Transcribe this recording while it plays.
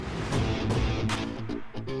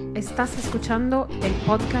Estás escuchando el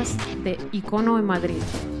podcast de Icono en Madrid,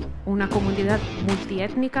 una comunidad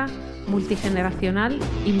multiétnica, multigeneracional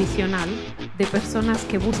y misional de personas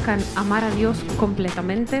que buscan amar a Dios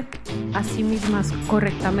completamente, a sí mismas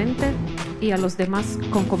correctamente y a los demás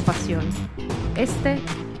con compasión. Este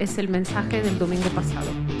es el mensaje del domingo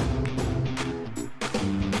pasado.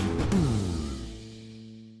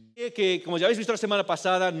 Que, como ya habéis visto la semana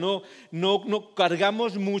pasada, no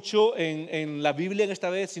cargamos mucho en la Biblia en esta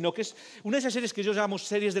vez, sino que es una de esas series que yo llamo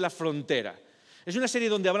series de la frontera. Es una serie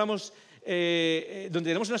donde hablamos, donde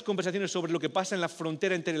tenemos unas conversaciones sobre lo que pasa en la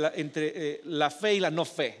frontera entre la fe y la no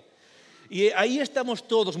fe. Y ahí estamos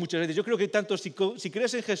todos muchas veces. Yo creo que tanto si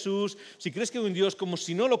crees en Jesús, si crees que hay un Dios, como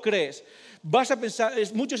si no lo crees, vas a pensar,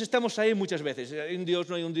 muchos estamos ahí muchas veces. ¿Hay un Dios,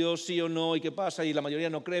 no hay un Dios, sí o no? ¿Y qué pasa? Y la mayoría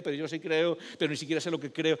no cree, pero yo sí creo, pero ni siquiera sé lo que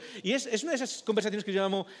creo. Y es una de esas conversaciones que yo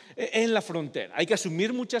llamo en la frontera. Hay que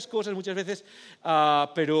asumir muchas cosas muchas veces,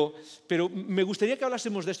 pero me gustaría que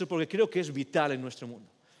hablásemos de esto porque creo que es vital en nuestro mundo.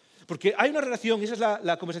 Porque hay una relación, y esa es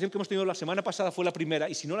la conversación que hemos tenido la semana pasada, fue la primera,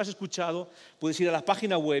 y si no la has escuchado, puedes ir a la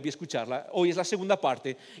página web y escucharla. Hoy es la segunda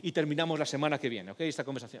parte y terminamos la semana que viene, ¿ok? Esta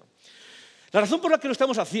conversación. La razón por la que lo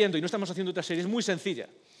estamos haciendo y no estamos haciendo otra serie es muy sencilla.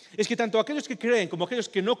 Es que tanto aquellos que creen como aquellos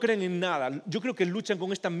que no creen en nada, yo creo que luchan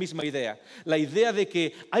con esta misma idea. La idea de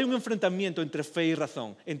que hay un enfrentamiento entre fe y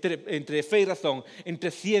razón, entre fe y razón, entre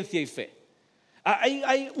ciencia y fe.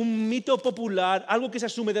 Hay un mito popular, algo que se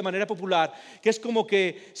asume de manera popular, que es como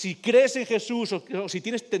que si crees en Jesús o si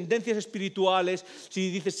tienes tendencias espirituales, si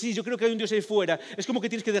dices, sí, yo creo que hay un Dios ahí fuera, es como que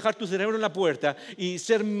tienes que dejar tu cerebro en la puerta y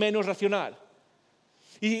ser menos racional.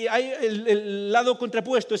 Y hay el lado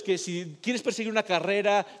contrapuesto, es que si quieres perseguir una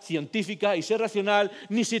carrera científica y ser racional,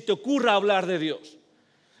 ni se te ocurra hablar de Dios.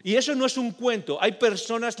 Y eso no es un cuento. Hay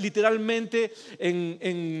personas literalmente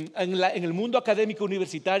en el mundo académico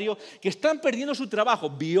universitario que están perdiendo su trabajo.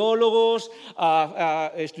 Biólogos,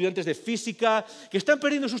 estudiantes de física, que están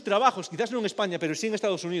perdiendo sus trabajos, quizás no en España, pero sí en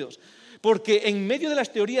Estados Unidos. Porque en medio de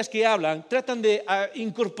las teorías que hablan, tratan de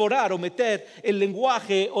incorporar o meter el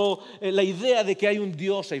lenguaje o la idea de que hay un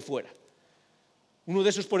Dios ahí fuera. Uno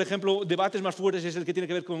de esos, por ejemplo, debates más fuertes es el que tiene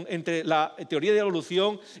que ver entre la teoría de la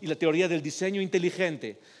evolución y la teoría del diseño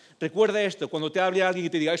inteligente. Recuerda esto, cuando te hable alguien y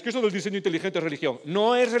te diga, es que eso del diseño inteligente es religión.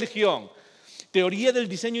 No es religión. Teoría del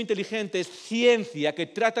diseño inteligente es ciencia que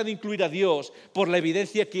trata de incluir a Dios por la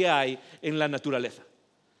evidencia que hay en la naturaleza.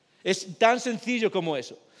 Es tan sencillo como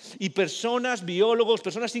eso. Y personas, biólogos,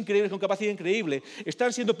 personas increíbles, con capacidad increíble,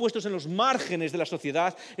 están siendo puestos en los márgenes de la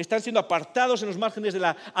sociedad, están siendo apartados en los márgenes de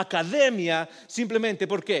la academia, simplemente,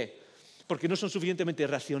 ¿por qué? Porque no son suficientemente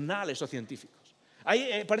racionales o científicos.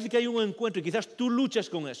 Parece que hay un encuentro y quizás tú luchas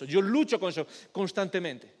con eso, yo lucho con eso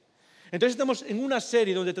constantemente. Entonces estamos en una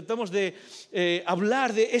serie donde tratamos de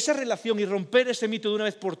hablar de esa relación y romper ese mito de una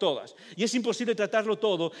vez por todas. Y es imposible tratarlo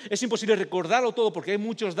todo, es imposible recordarlo todo porque hay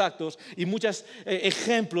muchos datos y muchos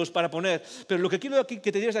ejemplos para poner. Pero lo que quiero que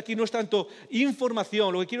te lleves de aquí no es tanto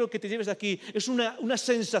información, lo que quiero que te lleves de aquí es una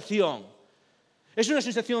sensación. Es una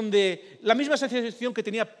sensación de la misma sensación que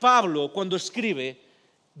tenía Pablo cuando escribe,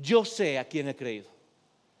 yo sé a quién he creído.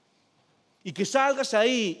 Y que salgas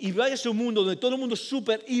ahí y vayas a un mundo donde todo el mundo es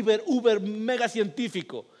súper, hiper, uber, mega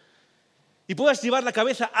científico. Y puedas llevar la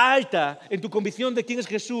cabeza alta en tu convicción de quién es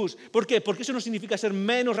Jesús. ¿Por qué? Porque eso no significa ser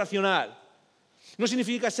menos racional. No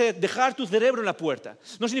significa dejar tu cerebro en la puerta.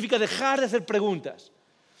 No significa dejar de hacer preguntas.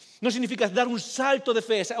 No significa dar un salto de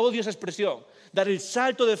fe. Odio esa expresión. Dar el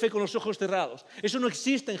salto de fe con los ojos cerrados. Eso no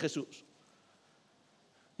existe en Jesús.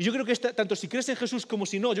 Y yo creo que tanto si crees en Jesús como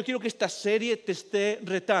si no, yo quiero que esta serie te esté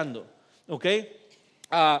retando. ¿Ok?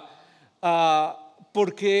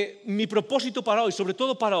 Porque mi propósito para hoy, sobre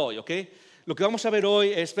todo para hoy, ¿ok? Lo que vamos a ver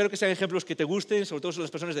hoy, espero que sean ejemplos que te gusten, sobre todo son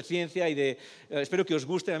las personas de ciencia y espero que os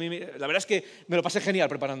gusten. A mí, la verdad es que me lo pasé genial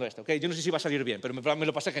preparando esto, ¿ok? Yo no sé si va a salir bien, pero me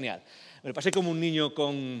lo pasé genial. Me lo pasé como un niño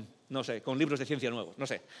con libros de ciencia nuevos, no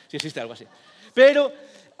sé si existe algo así. Pero,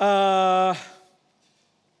 ¿no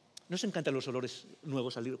os encantan los olores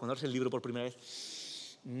nuevos al libro, cuando abres el libro por primera vez?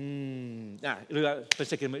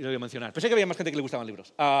 Pensé que lo iba a mencionar. Pensé que había más gente que le gustaban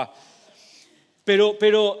libros.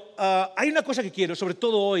 Pero hay una cosa que quiero, sobre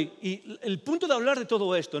todo hoy, y el punto de hablar de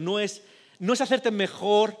todo esto no es hacerte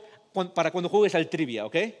mejor para cuando juegues al trivia,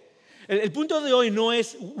 ¿ok? El punto de hoy no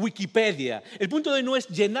es Wikipedia. El punto de hoy no es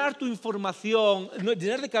llenar tu información,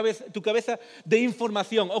 llenar tu cabeza de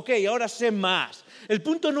información. Ok, ahora sé más. El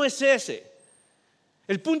punto no es ese.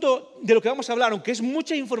 El punto de lo que vamos a hablar, aunque es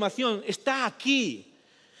mucha información, está aquí.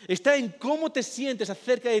 Está en cómo te sientes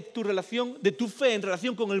acerca de tu relación, de tu fe en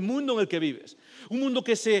relación con el mundo en el que vives. Un mundo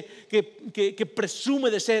que presume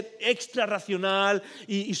de ser extra racional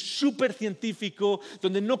y súper científico,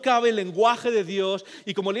 donde no cabe el lenguaje de Dios.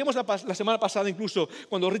 Y como leímos la semana pasada incluso,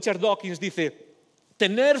 cuando Richard Dawkins dice,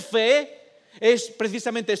 tener fe es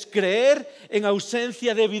precisamente creer en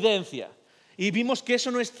ausencia de evidencia. Y vimos que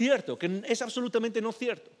eso no es cierto, que es absolutamente no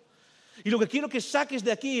cierto. Y lo que quiero que saques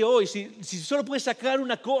de aquí hoy, si solo puedes sacar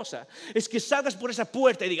una cosa, es que salgas por esa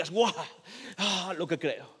puerta y digas, ¡guau! Lo que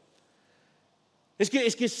creo. Es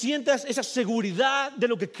que sientas esa seguridad de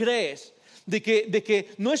lo que crees, de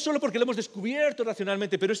que no es solo porque lo hemos descubierto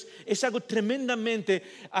racionalmente, pero es algo tremendamente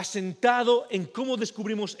asentado en cómo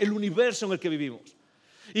descubrimos el universo en el que vivimos.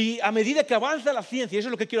 Y a medida que avanza la ciencia, eso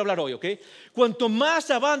es lo que quiero hablar hoy, ¿ok? Cuanto más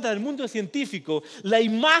avanza el mundo científico, la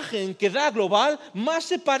imagen que da global más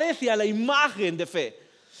se parece a la imagen de fe.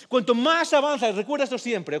 Cuanto más avanza, recuerda esto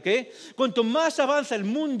siempre, ¿ok? Cuanto más avanza el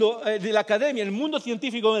mundo de la academia, el mundo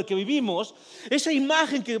científico en el que vivimos, esa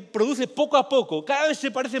imagen que produce poco a poco, cada vez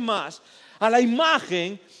se parece más a la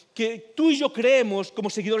imagen que tú y yo creemos como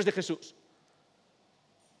seguidores de Jesús.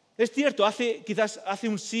 Es cierto, quizás hace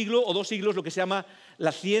un siglo o 2 siglos lo que se llama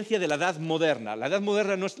la ciencia de la edad moderna. La edad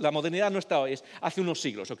moderna, la modernidad no está hoy, es hace unos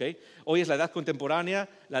siglos, ¿ok? Hoy es la edad contemporánea,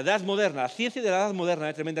 la edad moderna. La ciencia de la edad moderna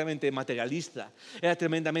era tremendamente materialista, era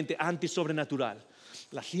tremendamente antisobrenatural.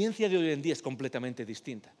 La ciencia de hoy en día es completamente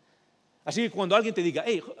distinta. Así que cuando alguien te diga,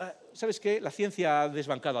 hey, ¿sabes qué? La ciencia ha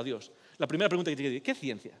desbancado a Dios. La primera pregunta que te digo, ¿qué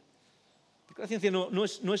ciencia? Porque la ciencia no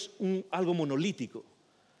es algo monolítico.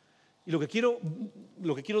 Y lo que quiero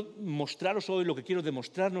mostraros hoy, lo que quiero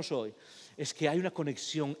demostrarnos hoy, es que hay una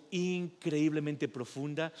conexión increíblemente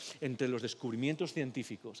profunda entre los descubrimientos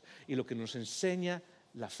científicos y lo que nos enseña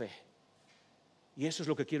la fe. Y eso es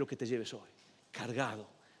lo que quiero que te lleves hoy, cargada,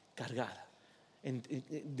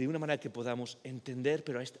 de una manera que podamos entender,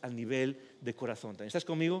 pero al nivel de corazón. ¿Estás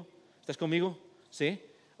conmigo? ¿Estás conmigo? ¿Sí?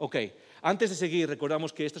 Ok. Antes de seguir,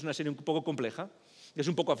 recordamos que esta es una serie un poco compleja. Es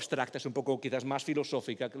un poco abstracta, es un poco quizás más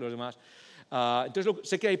filosófica que los demás. Entonces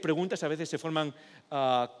sé que hay preguntas, a veces se forman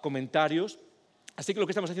comentarios. Así que lo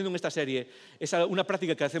que estamos haciendo en esta serie es una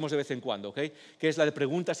práctica que hacemos de vez en cuando, ¿okay? Que es la de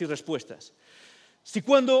preguntas y respuestas. Si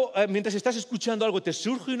mientras estás escuchando algo te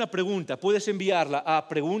surge una pregunta, puedes enviarla a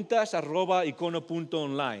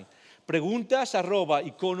preguntas@icono.online.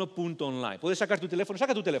 Preguntas@icono.online. Puedes sacar tu teléfono,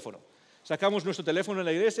 saca tu teléfono. Sacamos nuestro teléfono en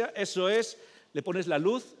la iglesia, eso es. Le pones la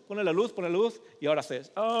luz, pone la luz, y ahora haces.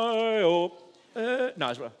 No,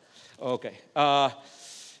 es verdad. Ok.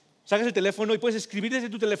 Sacas el teléfono y puedes escribir desde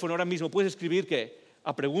tu teléfono ahora mismo. Puedes escribir ¿qué?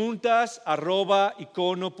 A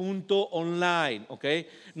preguntas@icono.online. ¿Ok?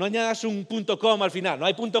 No añadas un .com al final, no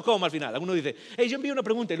hay .com al final. Alguno dice, hey, yo envío una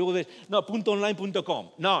pregunta y luego dices, no,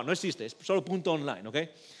 .online.com. No existe, es solo .online. ¿Ok?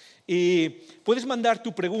 Y puedes mandar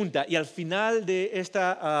tu pregunta y al final de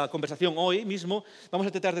esta conversación hoy mismo vamos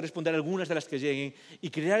a tratar de responder algunas de las que lleguen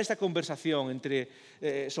y crear esta conversación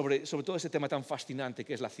sobre todo este tema tan fascinante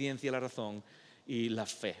que es la ciencia, la razón y la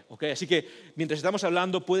fe. ¿Okay? Así que mientras estamos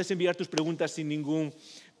hablando puedes enviar tus preguntas sin ningún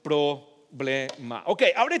problema. Ok,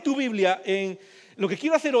 abre tu Biblia. Lo que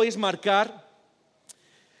quiero hacer hoy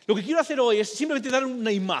es simplemente dar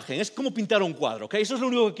una imagen, es como pintar un cuadro, ¿ok? Eso es lo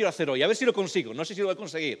único que quiero hacer hoy, a ver si lo consigo, no sé si lo voy a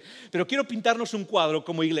conseguir, pero quiero pintarnos un cuadro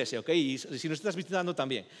como iglesia, ¿ok? Y si nos estás visitando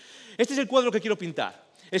también. Este es el cuadro que quiero pintar,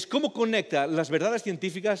 es cómo conecta las verdades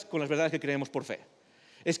científicas con las verdades que creemos por fe.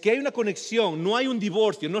 Es que hay una conexión, no hay un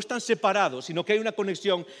divorcio, no están separados, sino que hay una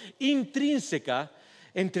conexión intrínseca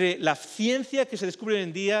entre la ciencia que se descubre hoy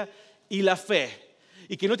en día y la fe.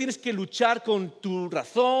 Y que no tienes que luchar con tu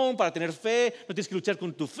razón para tener fe, no tienes que luchar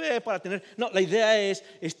con tu fe para tener... No, la idea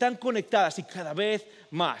están conectadas y cada vez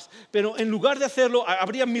más. Pero en lugar de hacerlo,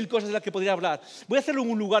 habría 1000 cosas de las que podría hablar. Voy a hacerlo en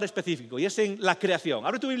un lugar específico y es en la creación.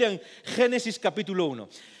 Abre tu Biblia en Génesis capítulo 1.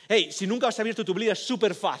 Hey, si nunca has abierto tu Biblia es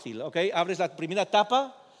súper fácil, ¿ok? Abres la primera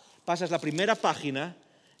tapa, pasas la primera página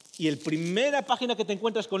y la primera página que te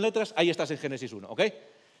encuentras con letras, ahí estás en Génesis 1, ¿ok?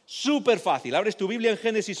 Súper fácil. Abres tu Biblia en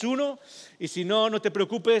Génesis 1 y si no te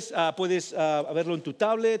preocupes, puedes verlo en tu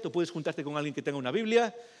tablet o puedes juntarte con alguien que tenga una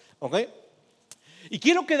Biblia. ¿Okay? Y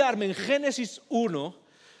quiero quedarme en Génesis 1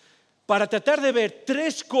 para tratar de ver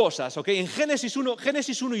 3 cosas. ¿Okay? En Génesis 1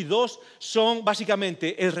 y 2 son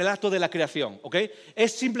básicamente el relato de la creación. ¿Okay?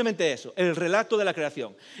 Es simplemente eso, el relato de la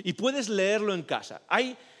creación. Y puedes leerlo en casa.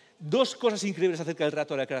 Hay 2 cosas increíbles acerca del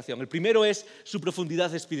relato de la creación. El primero es su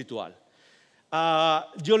profundidad espiritual.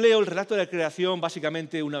 Yo leo el relato de la creación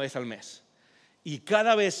básicamente una vez al mes. Y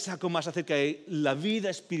cada vez saco más acerca de la vida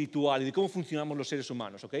espiritual y de cómo funcionamos los seres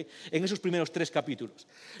humanos, ¿ok? En esos primeros 3 capítulos.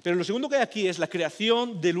 Pero lo segundo que hay aquí es la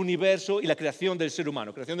creación del universo y la creación del ser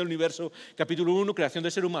humano. Creación del universo, capítulo 1, creación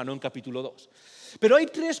del ser humano en capítulo 2. Pero hay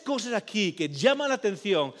 3 cosas aquí que llaman la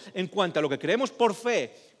atención en cuanto a lo que creemos por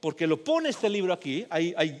fe, porque lo pone este libro aquí.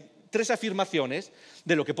 Hay 3 afirmaciones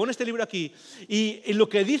de lo que pone este libro aquí y lo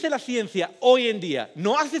que dice la ciencia hoy en día.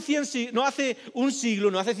 No hace un siglo,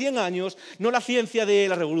 no hace 100 años, no la ciencia de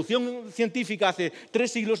la revolución científica hace 3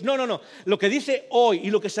 siglos. No. Lo que dice hoy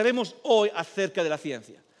y lo que sabemos hoy acerca de la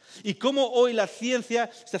ciencia. Y cómo hoy la ciencia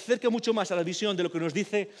se acerca mucho más a la visión de lo que nos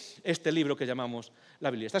dice este libro que llamamos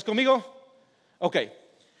la Biblia. ¿Estás conmigo? Ok.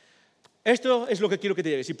 Esto es lo que quiero que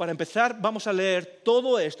te lleves. Y para empezar vamos a leer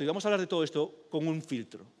todo esto y vamos a hablar de todo esto con un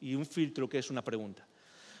filtro. Y un filtro que es una pregunta.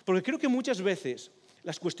 Porque creo que muchas veces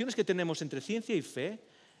las cuestiones que tenemos entre ciencia y fe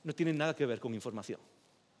no tienen nada que ver con información.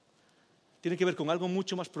 Tienen que ver con algo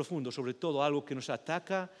mucho más profundo, sobre todo algo que nos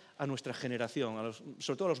ataca a nuestra generación,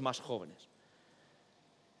 sobre todo a los más jóvenes.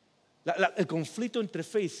 El conflicto entre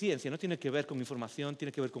fe y ciencia no tiene que ver con información,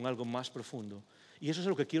 tiene que ver con algo más profundo. Y eso es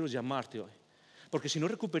lo que quiero llamarte hoy. Porque si no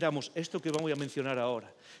recuperamos esto que voy a mencionar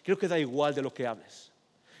ahora, creo que da igual de lo que hables.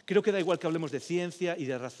 Creo que da igual que hablemos de ciencia y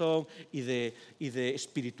de razón y de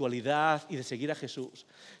espiritualidad y de seguir a Jesús,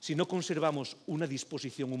 si no conservamos una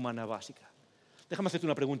disposición humana básica. Déjame hacerte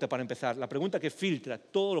una pregunta para empezar. La pregunta que filtra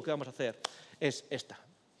todo lo que vamos a hacer es esta.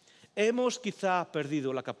 ¿Hemos quizá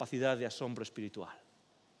perdido la capacidad de asombro espiritual?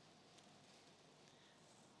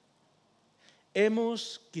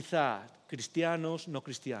 ¿Hemos quizá, cristianos, no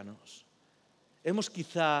cristianos, hemos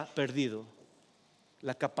quizá perdido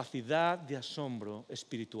la capacidad de asombro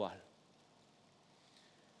espiritual?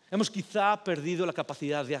 Hemos quizá perdido la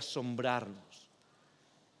capacidad de asombrarnos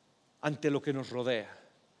ante lo que nos rodea,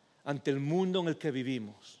 ante el mundo en el que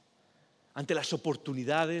vivimos, ante las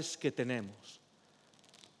oportunidades que tenemos.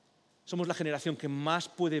 Somos la generación que más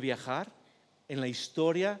puede viajar en la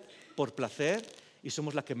historia por placer y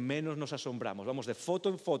somos la que menos nos asombramos. Vamos de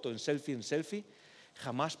foto en selfie,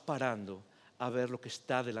 jamás parando a ver lo que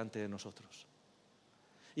está delante de nosotros.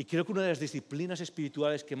 Y creo que una de las disciplinas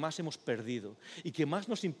espirituales que más hemos perdido y que más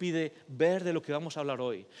nos impide ver de lo que vamos a hablar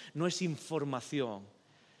hoy no es información,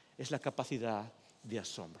 es la capacidad de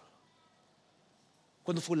asombro.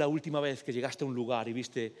 ¿Cuándo fue la última vez que llegaste a un lugar y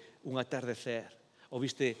viste un atardecer o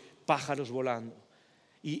viste pájaros volando?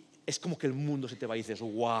 Y es como que el mundo se te va y dices,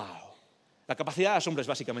 wow. La capacidad de asombro es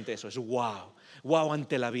básicamente eso, es wow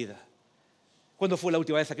ante la vida. ¿Cuándo fue la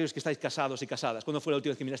última vez, aquellos que estáis casados y casadas, cuándo fue la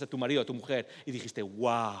última vez que miraste a tu marido o a tu mujer y dijiste,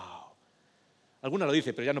 wow? Alguna lo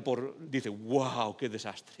dice, pero ya no dice, wow, qué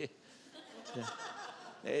desastre.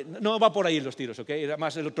 No va por ahí los tiros, ¿ok? Era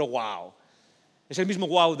más el otro wow. Es el mismo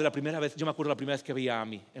wow de la primera vez, yo me acuerdo la primera vez que veía a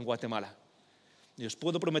mí en Guatemala. Y os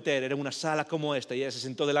puedo prometer, era una sala como esta y ella se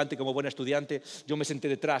sentó delante como buena estudiante, yo me senté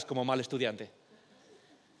detrás como mal estudiante.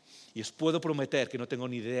 Y os puedo prometer que no tengo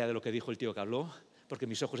ni idea de lo que dijo el tío que habló, porque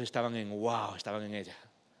mis ojos estaban en wow, estaban en ella.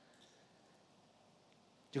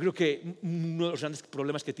 Yo creo que uno de los grandes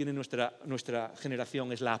problemas que tiene nuestra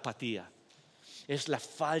generación es la apatía, es la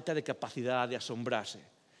falta de capacidad de asombrarse.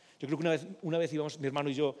 Yo creo que una vez íbamos, mi hermano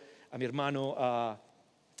y yo, a mi hermano, a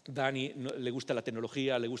Dani, le gusta la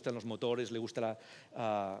tecnología, le gustan los motores, le gustan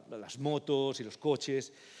las motos y los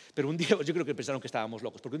coches, pero un día yo creo que pensaron que estábamos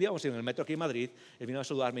locos, porque un día íbamos en el metro aquí en Madrid, él vino a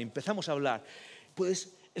saludarme y empezamos a hablar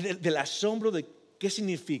pues, del asombro de qué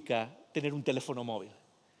significa tener un teléfono móvil.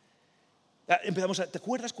 ¿Te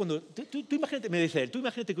acuerdas cuando, tú imagínate, me dice él, tú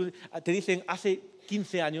imagínate que te dicen hace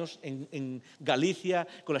 15 años en Galicia,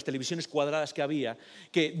 con las televisiones cuadradas que había,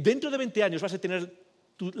 que dentro de 20 años vas a tener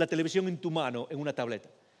la televisión en tu mano, en una tableta?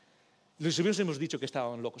 Los hubiéramos hemos dicho que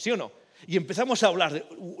estaban locos, ¿sí o no? Y empezamos a hablar de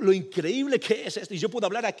lo increíble que es esto. Y yo puedo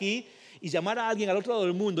hablar aquí y llamar a alguien al otro lado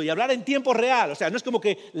del mundo y hablar en tiempo real. O sea, no es como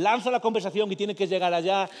que lanza la conversación y tiene que llegar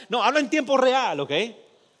allá. No, habla en tiempo real, ¿ok?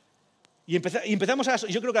 Y empezamos a...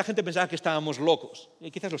 Yo creo que la gente pensaba que estábamos locos.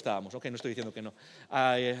 Y quizás lo estábamos, ¿ok? No estoy diciendo que no.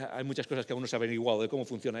 Hay muchas cosas que aún no se han averiguado de cómo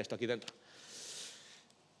funciona esto aquí dentro.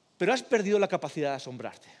 Pero has perdido la capacidad de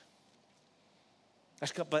asombrarte.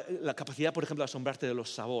 La capacidad, por ejemplo, de asombrarte de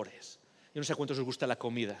los sabores. Yo no sé a cuántos os gusta la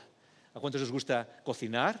comida. ¿A cuántos os gusta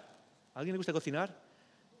cocinar? ¿A alguien le gusta cocinar?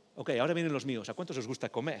 Ok, ahora vienen los míos. ¿A cuántos os gusta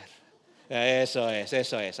comer? Eso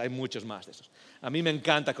es. Hay muchos más de esos. A mí me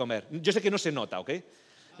encanta comer. Yo sé que no se nota, ¿ok?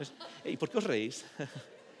 ¿Y por qué os reís?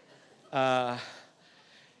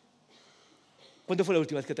 ¿Cuándo fue la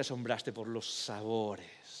última vez que te asombraste por los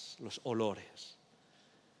sabores, los olores,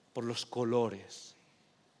 por los colores?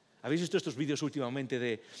 ¿Habéis visto estos vídeos últimamente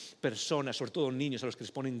de personas, sobre todo niños, a los que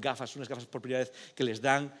les ponen gafas, unas gafas por primera vez, que les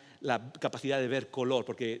dan la capacidad de ver color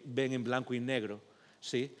porque ven en blanco y negro?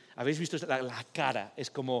 ¿Sí? ¿Habéis visto la cara?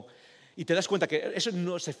 Es como... Y te das cuenta que eso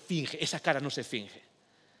no se finge, esa cara no se finge.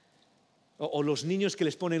 O los niños que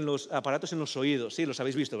les ponen los aparatos en los oídos, sí, los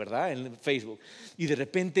habéis visto, ¿verdad? En Facebook. Y de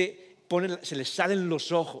repente se les salen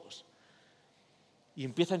los ojos y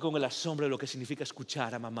empiezan con el asombro de lo que significa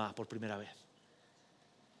escuchar a mamá por primera vez.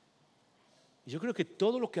 Y yo creo que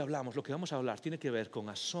todo lo que hablamos, lo que vamos a hablar, tiene que ver con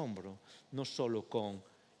asombro, no solo con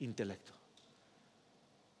intelecto.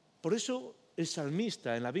 Por eso el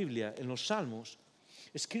salmista en la Biblia, en los Salmos,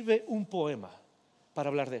 escribe un poema para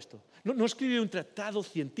hablar de esto. No escribe un tratado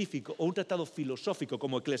científico o un tratado filosófico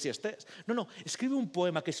como Eclesiastés. No, escribe un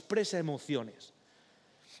poema que expresa emociones.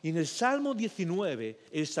 Y en el Salmo 19,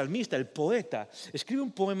 el salmista, el poeta, escribe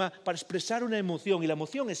un poema para expresar una emoción. Y la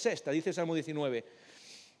emoción es esta, dice el Salmo 19.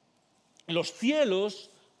 Los cielos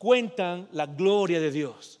cuentan la gloria de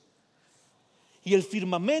Dios y el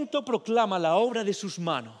firmamento proclama la obra de sus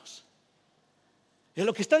manos. Y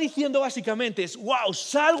lo que está diciendo básicamente es, wow,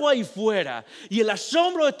 salgo ahí fuera. Y el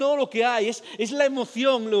asombro de todo lo que hay es la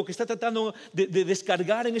emoción, lo que está tratando de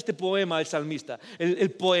descargar en este poema el salmista,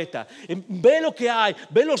 el poeta. Ve lo que hay,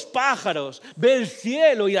 ve los pájaros, ve el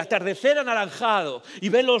cielo y el atardecer anaranjado, y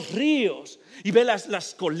ve los ríos, y ve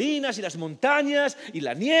las colinas y las montañas y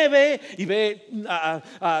la nieve, y ve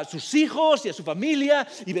a sus hijos y a su familia,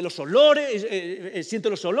 y ve los olores, siente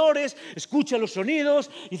los olores, escucha los sonidos,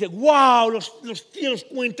 y dice, wow, los cielos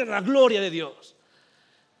cuentan la gloria de Dios.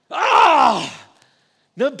 ¡Ah!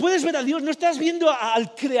 No puedes ver a Dios, no estás viendo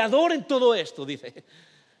al Creador en todo esto, dice.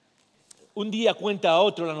 Un día cuenta a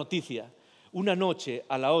otro la noticia, una noche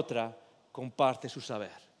a la otra comparte su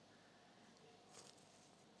saber.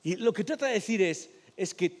 Y lo que trata de decir es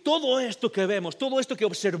que todo esto que vemos, todo esto que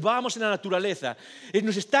observamos en la naturaleza,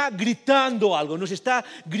 nos está gritando algo, nos está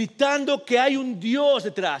gritando que hay un Dios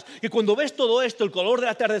detrás. Que cuando ves todo esto, el color del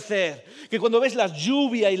atardecer, que cuando ves las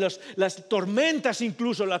lluvias y las tormentas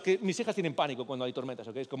incluso, mis hijas tienen pánico cuando hay tormentas,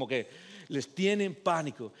 ¿okay? Es como que les tienen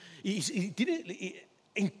pánico. Y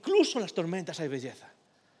incluso en las tormentas hay belleza.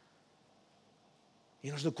 Y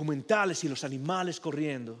en los documentales y los animales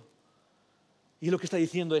corriendo. Y lo que está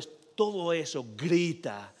diciendo es, todo eso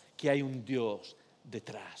grita que hay un Dios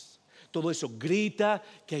detrás. Todo eso grita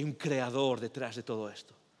que hay un creador detrás de todo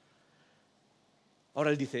esto. Ahora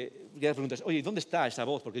él dice, ya le preguntas, oye, ¿dónde está esa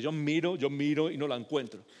voz? Porque yo miro y no la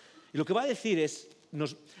encuentro. Y lo que va a decir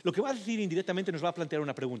indirectamente nos va a plantear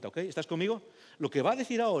una pregunta, ¿ok? ¿Estás conmigo? Lo que va a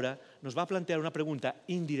decir ahora nos va a plantear una pregunta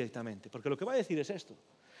indirectamente, porque lo que va a decir es esto.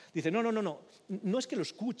 Dice, no es que lo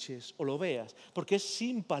escuches o lo veas, porque es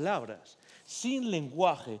sin palabras, sin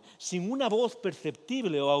lenguaje, sin una voz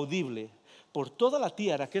perceptible o audible. Por toda la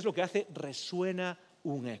tierra, ¿qué es lo que hace? Resuena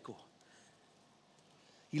un eco.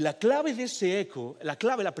 Y la clave de ese eco, la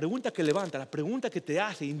pregunta que levanta, la pregunta que te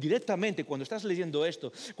hace indirectamente cuando estás leyendo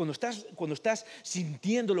esto, cuando estás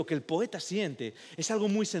sintiendo lo que el poeta siente, es algo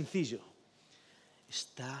muy sencillo.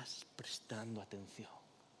 ¿Estás prestando atención?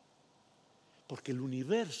 Porque el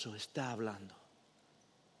universo está hablando.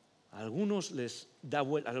 A algunos les da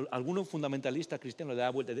vuelta, a algunos fundamentalistas cristianos les da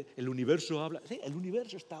vuelta. El universo habla. Sí, el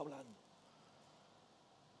universo está hablando.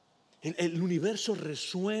 El universo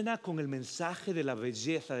resuena con el mensaje de la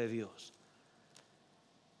belleza de Dios.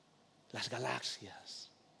 Las galaxias,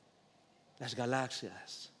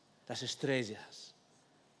 las estrellas,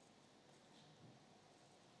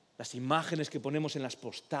 las imágenes que ponemos en las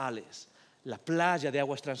postales, la playa de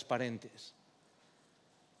aguas transparentes.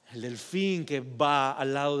 El delfín que va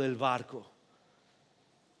al lado del barco.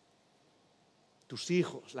 Tus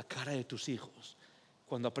hijos, la cara de tus hijos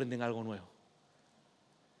cuando aprenden algo nuevo.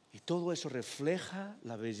 Y todo eso refleja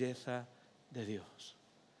la belleza de Dios.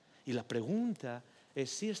 Y la pregunta es,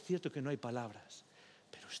 sí es cierto que no hay palabras,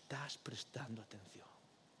 pero estás prestando atención.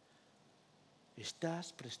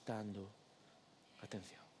 Estás prestando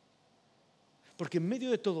atención. Porque en medio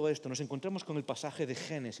de todo esto nos encontramos con el pasaje de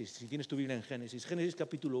Génesis, si tienes tu Biblia en Génesis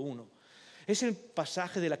capítulo 1. Es el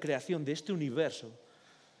pasaje de la creación de este universo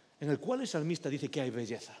en el cual el salmista dice que hay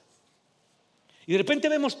belleza. Y de repente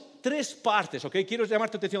vemos 3 partes, ¿ok? Quiero llamar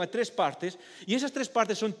tu atención a 3 partes, y esas 3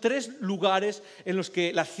 partes son 3 lugares en los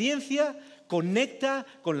que la ciencia conecta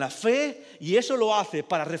con la fe, y eso lo hace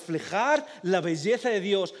para reflejar la belleza de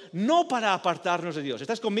Dios, no para apartarnos de Dios.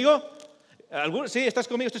 ¿Estás conmigo? ¿Sí? ¿Estás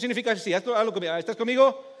conmigo? Esto significa sí. ¿Estás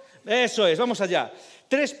conmigo? Eso es, vamos allá.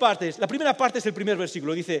 3 partes. La primera parte es el primer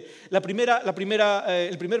versículo. Dice, el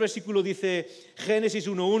primer versículo dice Génesis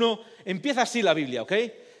 1:1. Empieza así la Biblia, ¿ok?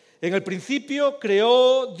 En el principio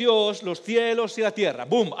creó Dios los cielos y la tierra.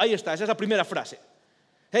 ¡Bum! Ahí está, esa es la primera frase.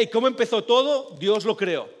 Hey, ¿cómo empezó todo? Dios lo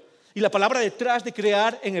creó. Y la palabra detrás de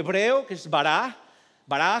crear en hebreo, que es bará,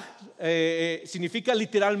 significa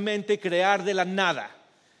literalmente crear de la nada.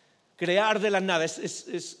 Crear de la nada,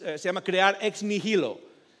 se llama crear ex nihilo.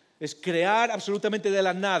 Es crear absolutamente de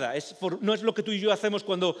la nada. No es lo que tú y yo hacemos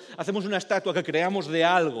cuando hacemos una estatua, que creamos de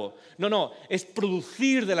algo. No, es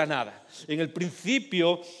producir de la nada. En el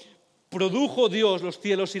principio produjo Dios los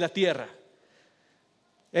cielos y la tierra.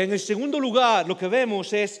 En el segundo lugar, lo que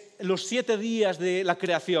vemos es los 7 días de la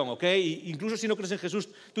creación, ¿ok? Incluso si no crees en Jesús,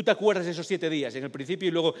 tú te acuerdas de esos 7 días. En el principio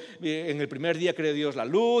y luego en el primer día creó Dios la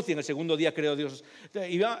luz y en el segundo día creó Dios,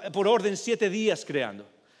 y va por orden 7 días creando.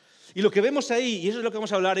 Y lo que vemos ahí, y eso es lo que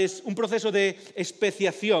vamos a hablar, es un proceso de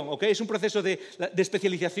especiación, ¿ok? Es un proceso de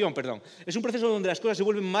especialización, perdón. Es un proceso donde las cosas se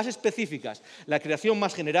vuelven más específicas. La creación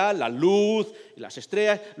más general, la luz, las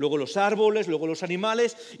estrellas, luego los árboles, luego los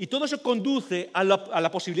animales, y todo eso conduce a la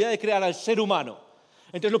posibilidad de crear al ser humano.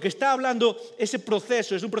 Entonces, lo que está hablando ese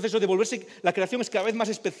proceso es un proceso de volverse, la creación es cada vez más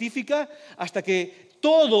específica hasta que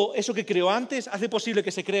todo eso que creó antes hace posible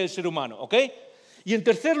que se cree el ser humano, ¿ok? Y en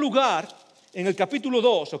tercer lugar, en el capítulo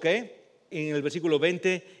 2, ¿ok? En el versículo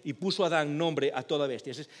 20, y puso Adán nombre a toda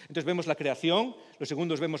bestia. Entonces vemos la creación, los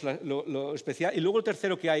segundos vemos lo especial, y luego el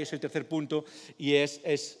tercero que hay es el tercer punto, y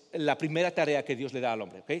es la primera tarea que Dios le da al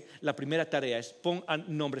hombre, ¿ok? La primera tarea es pon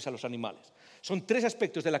nombres a los animales. Son 3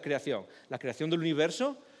 aspectos de la creación del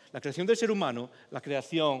universo, la creación del ser humano, la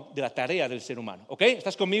creación de la tarea del ser humano, ¿ok?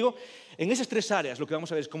 ¿Estás conmigo? En esas 3 áreas lo que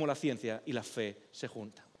vamos a ver es cómo la ciencia y la fe se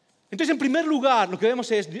juntan. Entonces, en primer lugar, lo que vemos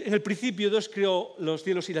es, en el principio Dios creó los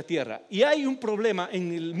cielos y la tierra. Y hay un problema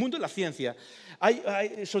en el mundo de la ciencia,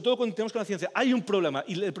 sobre todo cuando tenemos con la ciencia, hay un problema.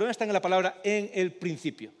 Y el problema está en la palabra en el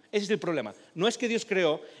principio. Ese es el problema. No es que Dios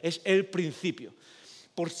creó, es el principio.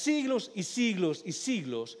 Por siglos y siglos y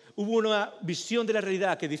siglos hubo una visión de la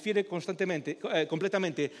realidad que difiere completamente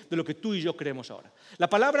de lo que tú y yo creemos ahora. La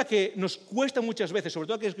palabra que nos cuesta muchas veces, sobre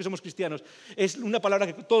todo aquellos que somos cristianos, es una palabra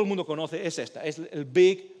que todo el mundo conoce, es esta, es el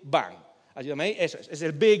Big Bang. Ayúdame ahí, eso es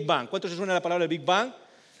el Big Bang. ¿Cuánto se suena la palabra Big Bang?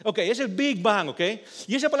 Ok, es el Big Bang, ok.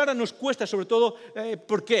 Y esa palabra nos cuesta sobre todo,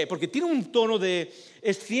 ¿por qué? Porque tiene un tono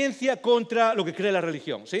es ciencia contra lo que cree la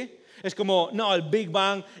religión, ¿sí? Es como, no, el Big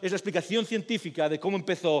Bang es la explicación científica de cómo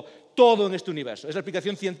empezó todo en este universo. Es la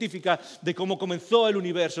explicación científica de cómo comenzó el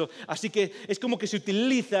universo. Así que es como que se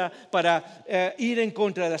utiliza para ir en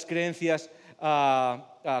contra de las creencias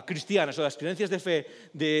cristianas o las creencias de fe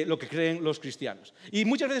de lo que creen los cristianos. Y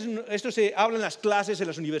muchas veces esto se habla en las clases, en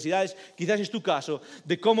las universidades, quizás es tu caso,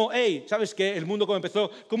 de cómo, hey, ¿sabes qué? El mundo comenzó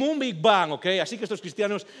como un Big Bang, ¿ok? Así que estos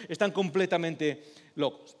cristianos están completamente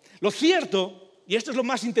locos. Lo cierto, y esto es lo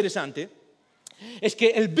más interesante, es que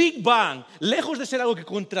el Big Bang, lejos de ser algo que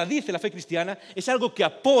contradice la fe cristiana, es algo que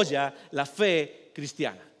apoya la fe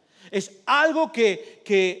cristiana. Es algo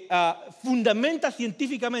que fundamenta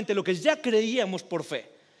científicamente lo que ya creíamos por fe.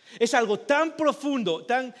 Es algo tan profundo,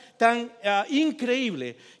 tan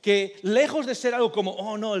increíble, que lejos de ser algo como,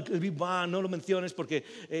 oh no, el Big Bang, no lo menciones porque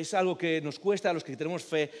es algo que nos cuesta a los que tenemos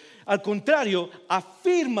fe, al contrario,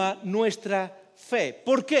 afirma nuestra fe.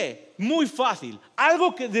 ¿Por qué? Muy fácil.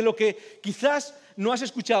 Algo de lo que quizás no has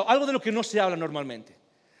escuchado, algo de lo que no se habla normalmente.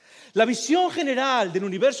 La visión general del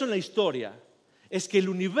universo en la historia es que el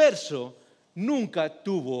universo nunca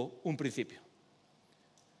tuvo un principio.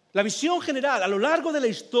 La visión general a lo largo de la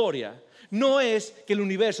historia no es que el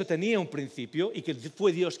universo tenía un principio y que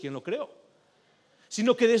fue Dios quien lo creó,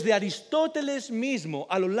 sino que desde Aristóteles mismo,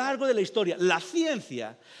 a lo largo de la historia, la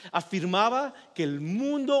ciencia afirmaba que el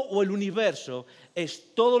mundo o el universo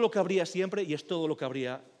es todo lo que habría siempre y es todo lo que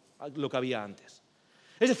había antes.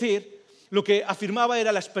 Es decir, lo que afirmaba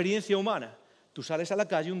era la experiencia humana. Tú sales a la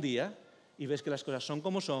calle un día y ves que las cosas son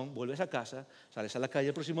como son, vuelves a casa, sales a la calle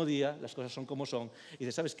el próximo día, las cosas son como son, y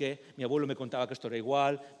dices, ¿sabes qué? Mi abuelo me contaba que esto era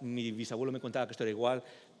igual, mi bisabuelo me contaba que esto era igual.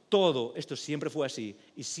 Todo esto siempre fue así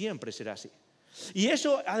y siempre será así. Y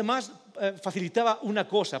eso además facilitaba una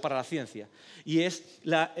cosa para la ciencia, y es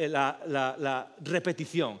la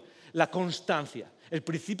repetición, la constancia, el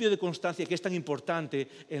principio de constancia que es tan importante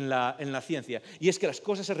en la ciencia, y es que las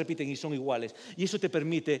cosas se repiten y son iguales, y eso te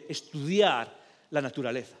permite estudiar la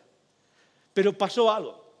naturaleza. Pero pasó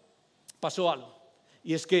algo,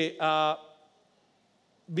 y es que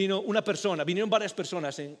vinieron varias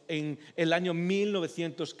personas en el año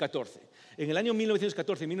 1914. En el año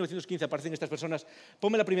 1914 y 1915 aparecen estas personas.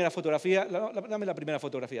 Ponme la primera fotografía, dame la primera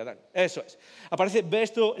fotografía, Dan. Eso es. Aparece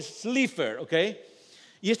Besto Slipher, ¿ok?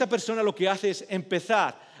 Y esta persona lo que hace es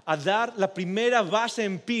empezar a dar la primera base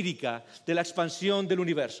empírica de la expansión del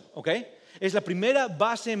universo, ¿ok? Es la primera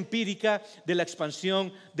base empírica de la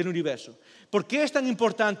expansión del universo. ¿Por qué es tan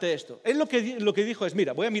importante esto? Él lo que dijo es,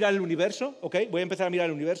 mira, voy a mirar el universo, ¿ok? Voy a empezar a mirar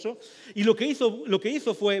el universo. Y lo que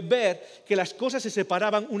hizo fue ver que las cosas se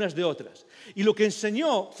separaban unas de otras. Y lo que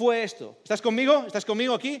enseñó fue esto. ¿Estás conmigo? ¿Estás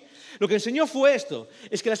conmigo aquí? Lo que enseñó fue esto.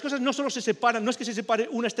 Es que las cosas no solo se separan, no es que se separe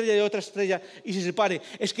una estrella de otra estrella y se separe.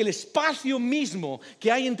 Es que el espacio mismo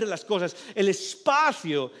que hay entre las cosas, el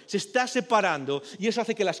espacio se está separando y eso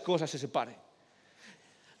hace que las cosas se separen.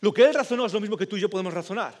 Lo que él razonó es lo mismo que tú y yo podemos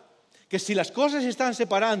razonar. Que si las cosas se están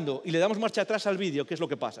separando y le damos marcha atrás al vídeo, ¿qué es lo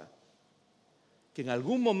que pasa? Que en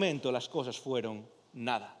algún momento las cosas fueron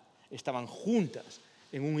nada. Estaban juntas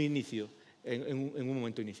en un inicio, en un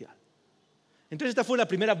momento inicial. Entonces esta fue la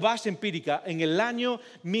primera base empírica en el año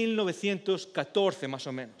 1914 más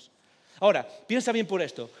o menos. Ahora, piensa bien por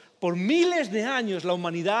esto. Por miles de años la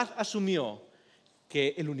humanidad asumió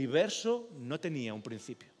que el universo no tenía un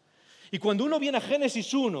principio. Y cuando uno viene a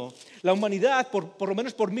Génesis 1, la humanidad, por lo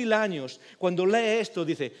menos por 1000 años, cuando lee esto,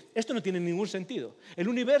 dice, esto no tiene ningún sentido. El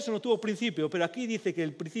universo no tuvo principio, pero aquí dice que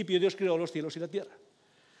el principio Dios creó los cielos y la tierra.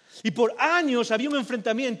 Y por años había un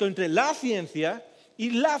enfrentamiento entre la ciencia y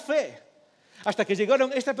la fe. Hasta que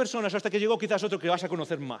llegaron estas personas, hasta que llegó quizás otro que vas a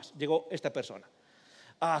conocer más. Llegó esta persona.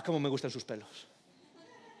 Ah, cómo me gustan sus pelos.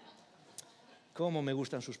 Cómo me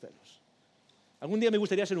gustan sus pelos. Algún día me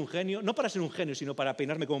gustaría ser un genio, no para ser un genio, sino para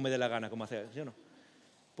peinarme como me dé la gana, como hacer, ¿sí o no?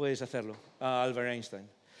 Puedes hacerlo. Albert Einstein.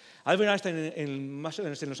 Albert Einstein, más o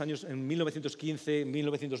menos en los años 1915,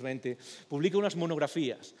 1920, publica unas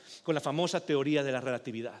monografías con la famosa teoría de la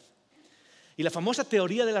relatividad. Y la famosa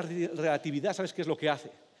teoría de la relatividad, ¿sabes qué es lo que hace?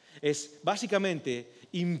 Es, básicamente,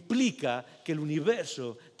 implica que el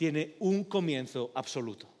universo tiene un comienzo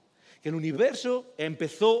absoluto. Que el universo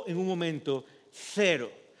empezó en un momento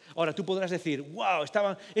cero. Ahora, tú podrás decir, wow,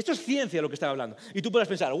 esto es ciencia lo que estaba hablando. Y tú podrás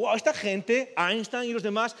pensar, wow, esta gente, Einstein y los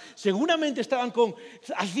demás, seguramente estaban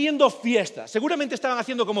haciendo fiestas. Seguramente estaban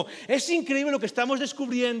haciendo como, es increíble lo que estamos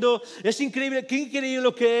descubriendo, es increíble, qué increíble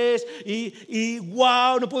lo que es. Y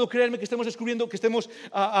wow, no puedo creerme que estemos descubriendo, que estemos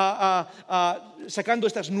sacando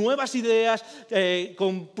estas nuevas ideas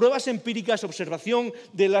con pruebas empíricas, observación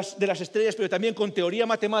de las estrellas, pero también con teoría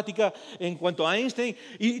matemática en cuanto a Einstein.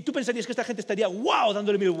 Y tú pensarías que esta gente estaría, wow,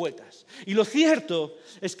 dándole mil vueltas. Y lo cierto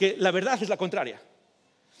es que la verdad es la contraria.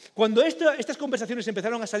 Cuando estas conversaciones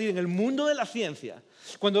empezaron a salir en el mundo de la ciencia,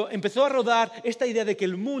 cuando empezó a rodar esta idea de que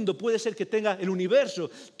el mundo puede ser que tenga, el universo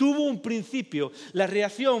tuvo un principio, la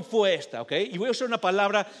reacción fue esta, ¿ok? Y voy a usar una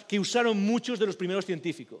palabra que usaron muchos de los primeros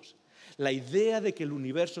científicos. La idea de que el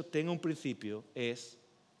universo tenga un principio es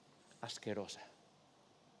asquerosa,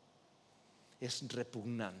 es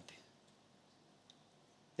repugnante.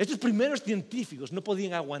 Estos primeros científicos no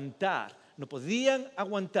podían aguantar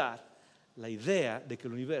la idea de que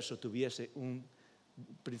el universo tuviese un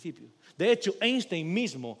principio. De hecho, Einstein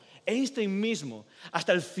mismo,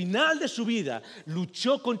 hasta el final de su vida,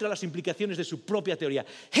 luchó contra las implicaciones de su propia teoría.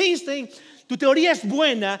 Einstein, tu teoría es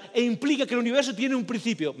buena e implica que el universo tiene un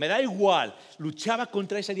principio. Me da igual. Luchaba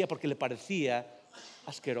contra esa idea porque le parecía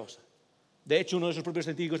asquerosa. De hecho, uno de sus propios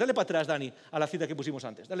científicos, dale para atrás, Dani, a la cita que pusimos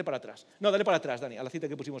antes. Dale para atrás. No, dale para atrás, Dani, a la cita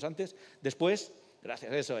que pusimos antes. Después,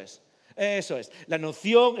 gracias, eso es. Eso es. La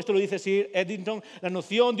noción, esto lo dice Sir Eddington, la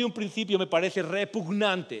noción de un principio me parece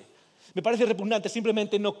repugnante. Me parece repugnante,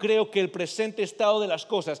 simplemente no creo que el presente estado de las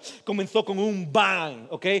cosas comenzó con un bang,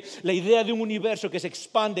 ¿ok? La idea de un universo que se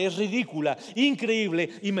expande es ridícula, increíble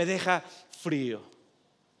y me deja frío.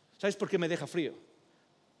 ¿Sabes por qué me deja frío?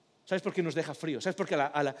 ¿Sabes por qué nos deja frío? ¿Sabes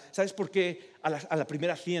por qué a la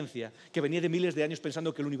primera ciencia, que venía de miles de años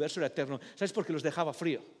pensando que el universo era eterno, ¿sabes por qué los dejaba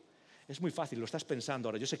frío? Es muy fácil, lo estás pensando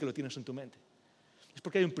ahora, yo sé que lo tienes en tu mente. Es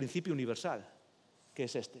porque hay un principio universal, que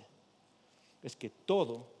es este. Es que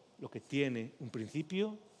todo lo que tiene un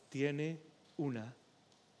principio tiene una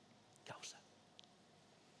causa.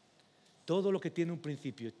 Todo lo que tiene un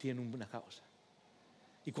principio tiene una causa.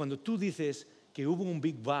 Y cuando tú dices que hubo un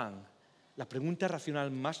Big Bang, la pregunta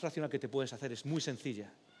racional, más racional que te puedes hacer es muy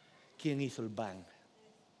sencilla. ¿Quién hizo el Bang?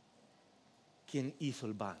 ¿Quién hizo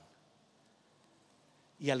el Bang?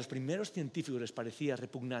 Y a los primeros científicos les parecía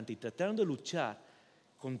repugnante y trataron de luchar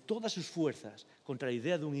con todas sus fuerzas contra la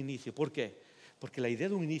idea de un inicio. ¿Por qué? Porque la idea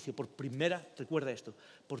de un inicio, recuerda esto,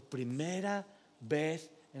 por primera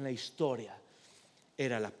vez en la historia,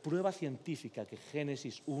 era la prueba científica que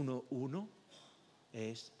Génesis 1:1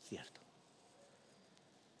 es cierto.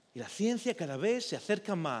 Y la ciencia cada vez se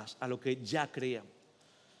acerca más a lo que ya creíamos.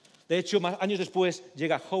 De hecho, años después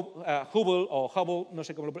llega Hubble, no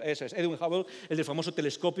sé cómo eso es, Edwin Hubble, el del famoso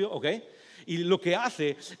telescopio, ¿ok? Y lo que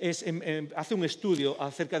hace es hace un estudio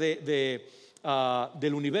acerca de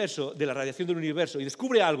del universo, de la radiación del universo, y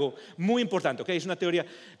descubre algo muy importante. ¿Okay? Es una teoría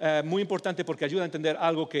muy importante porque ayuda a entender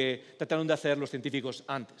algo que trataron de hacer los científicos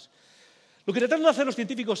antes. Lo que trataron de hacer los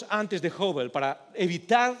científicos antes de Hubble para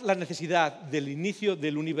evitar la necesidad del inicio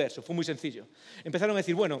del universo fue muy sencillo. Empezaron a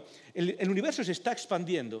decir, bueno, el universo se está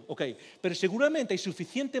expandiendo, okay, pero seguramente hay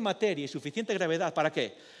suficiente materia y suficiente gravedad, ¿para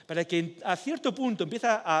qué? Para que a cierto punto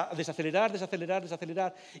empieza a desacelerar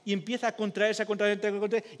y empieza a contraerse.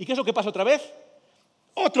 ¿Y qué es lo que pasa otra vez?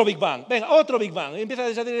 Otro Big Bang, venga, otro Big Bang. Empieza a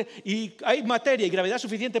desacelerar y hay materia y gravedad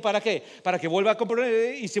suficiente ¿para qué? Para que vuelva a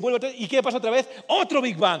componer y se vuelva otra vez. ¿Y qué pasa otra vez? Otro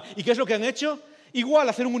Big Bang. ¿Y qué es lo que han hecho? Igual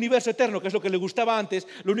hacer un universo eterno, que es lo que les gustaba antes,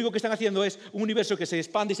 lo único que están haciendo es un universo que se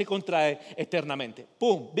expande y se contrae eternamente.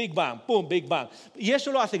 ¡Pum! Big Bang, ¡pum! Big Bang. Y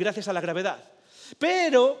eso lo hace gracias a la gravedad.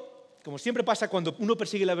 Pero, como siempre pasa cuando uno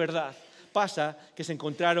persigue la verdad, pasa que se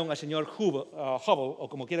encontraron al señor Hubble, o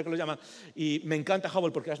como quiera que lo llaman, y me encanta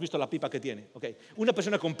Hubble porque has visto la pipa que tiene. ¿Okay? Una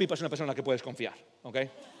persona con pipa es una persona en la que puedes confiar. ¿Okay?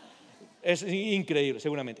 Es increíble,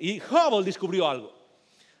 seguramente. Y Hubble descubrió algo.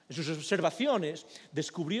 En sus observaciones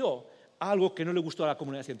descubrió algo que no le gustó a la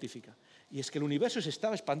comunidad científica. Y es que el universo se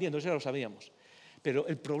estaba expandiendo, eso ya lo sabíamos. Pero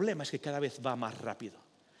el problema es que cada vez va más rápido.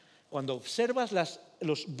 Cuando observas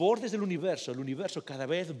los bordes del universo, el universo cada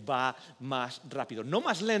vez va más rápido, no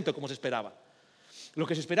más lento como se esperaba. Lo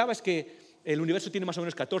que se esperaba es que el universo tiene más o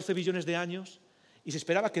menos 14 billones de años y se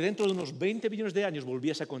esperaba que dentro de unos 20 billones de años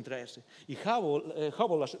volviese a contraerse. Y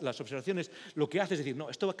Hubble las observaciones, lo que hace es decir, no,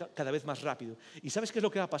 esto va cada vez más rápido. ¿Y sabes qué es lo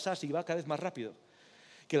que va a pasar si va cada vez más rápido?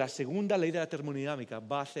 Que la segunda ley de la termodinámica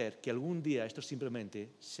va a hacer que algún día esto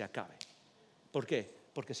simplemente se acabe. ¿Por qué?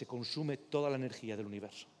 Porque se consume toda la energía del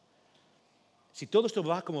universo. Si todo esto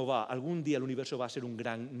va como va, algún día el universo va a ser un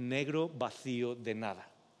gran negro vacío de nada.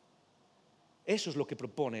 Eso es lo que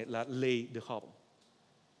propone la ley de Hubble.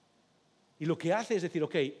 Y lo que hace es decir,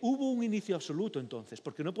 ok, hubo un inicio absoluto entonces,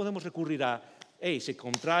 porque no podemos recurrir a, se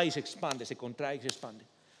contrae y se expande, se contrae y se expande.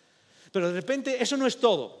 Pero de repente eso no es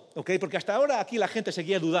todo, ¿okay? Porque hasta ahora aquí la gente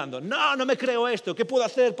seguía dudando. No me creo esto. ¿Qué puedo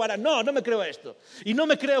hacer para...? No me creo esto. Y no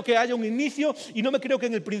me creo que haya un inicio y no me creo que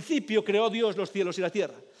en el principio creó Dios los cielos y la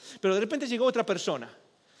tierra. Pero de repente llegó otra persona.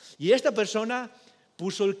 Y esta persona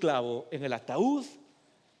puso el clavo en el ataúd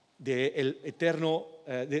del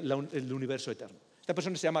del universo eterno. Esta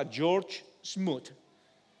persona se llama George Smoot.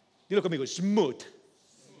 Dilo conmigo, Smoot.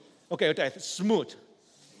 Ok, otra vez, Smoot.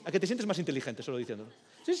 ¿A que te sientes más inteligente solo diciéndolo?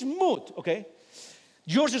 Es Smoot, ¿ok?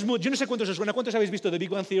 George Smoot, yo no sé cuántos os suena. ¿Cuántos habéis visto The Big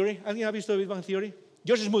Bang Theory? ¿Alguien ha visto The Big Bang Theory?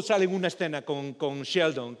 George Smoot sale en una escena con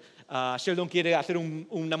Sheldon. Sheldon quiere hacer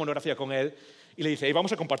una monografía con él y le dice,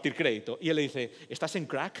 vamos a compartir crédito. Y él le dice, ¿estás en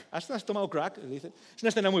crack? ¿Has tomado crack? Le dice, es una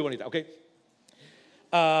escena muy bonita, ¿ok?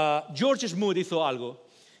 George Smoot hizo algo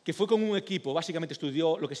que fue con un equipo, básicamente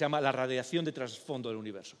estudió lo que se llama la radiación de trasfondo del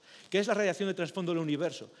universo. ¿Qué es la radiación de trasfondo del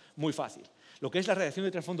universo? Muy fácil. Lo que es la radiación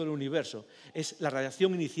de trasfondo del universo es la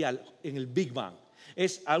radiación inicial en el Big Bang.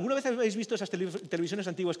 ¿Alguna vez habéis visto esas televisiones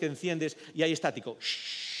antiguas que enciendes y hay estático?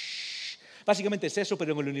 Básicamente es eso,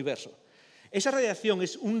 pero en el universo. Esa radiación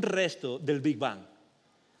es un resto del Big Bang.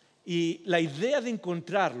 Y la idea de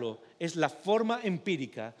encontrarlo es la forma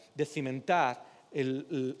empírica de cimentar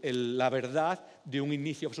la verdad de un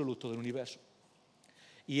inicio absoluto del universo.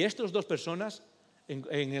 Y estas dos personas,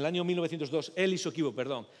 en el año 1902, él y su equipo,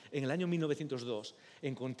 en el año 1902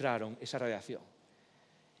 encontraron esa radiación.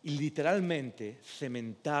 Y literalmente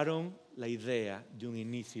cementaron la idea de un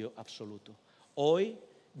inicio absoluto. Hoy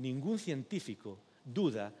ningún científico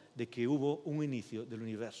duda de que hubo un inicio del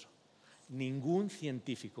universo. Ningún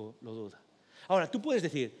científico lo duda. Ahora, tú puedes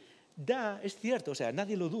decir, es cierto, o sea,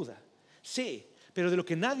 nadie lo duda. Sí, pero de lo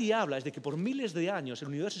que nadie habla es de que por miles de años el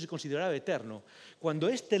universo se consideraba eterno, cuando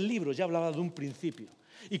este libro ya hablaba de un principio.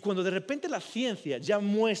 Y cuando de repente la ciencia ya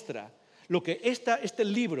muestra lo que este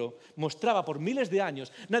libro mostraba por miles de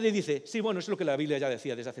años, nadie dice, sí, bueno, eso es lo que la Biblia ya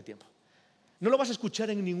decía desde hace tiempo. No lo vas a escuchar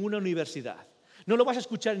en ninguna universidad, no lo vas a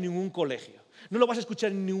escuchar en ningún colegio, no lo vas a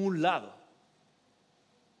escuchar en ningún lado.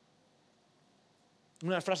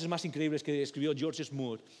 Una de las frases más increíbles que escribió George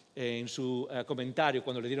Smoot en su comentario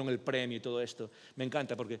cuando le dieron el premio y todo esto, me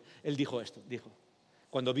encanta porque él dijo esto,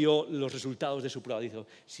 cuando vio los resultados de su prueba, dijo,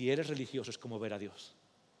 si eres religioso es como ver a Dios.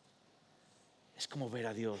 Es como ver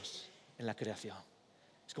a Dios en la creación.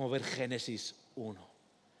 Es como ver Génesis 1.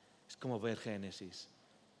 Es como ver Génesis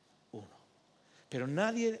 1. Pero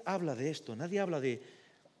nadie habla de esto, nadie habla de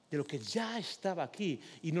lo que ya estaba aquí.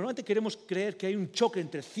 Y normalmente queremos creer que hay un choque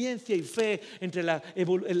entre ciencia y fe, entre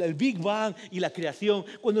el Big Bang y la creación,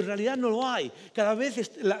 cuando en realidad no lo hay. Cada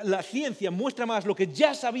vez la ciencia muestra más lo que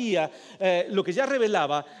ya sabía, lo que ya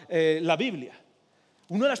revelaba la Biblia.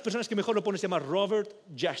 Una de las personas que mejor lo pone se llama Robert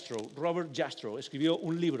Jastrow. Robert Jastrow escribió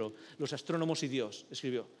un libro, Los astrónomos y Dios,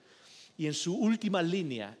 escribió. Y en su última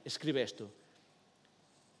línea escribe esto.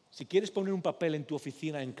 Si quieres poner un papel en tu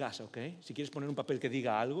oficina en casa, ¿ok? Si quieres poner un papel que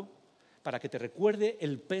diga algo, para que te recuerde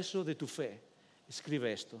el peso de tu fe,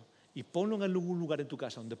 escribe esto y ponlo en algún lugar en tu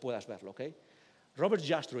casa donde puedas verlo, ¿ok? Robert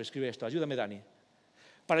Jastrow escribe esto, ayúdame Dani.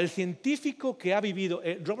 Para el científico que ha vivido,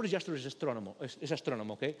 Robert Jastrow es astrónomo,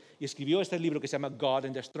 ¿ok? Y escribió este libro que se llama God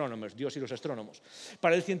and the Astronomers, Dios y los astrónomos.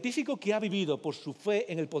 Para el científico que ha vivido por su fe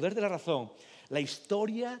en el poder de la razón, la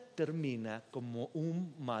historia termina como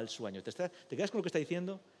un mal sueño. ¿Te quedas con lo que está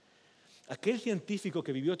diciendo? Aquel científico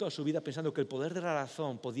que vivió toda su vida pensando que el poder de la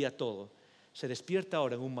razón podía todo, se despierta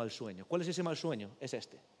ahora en un mal sueño. ¿Cuál es ese mal sueño? Es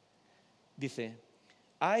este. Dice,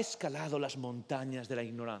 ha escalado las montañas de la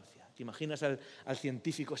ignorancia. ¿Te imaginas al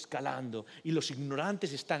científico escalando y los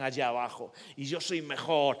ignorantes están allá abajo y yo soy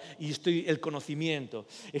mejor y estoy el conocimiento?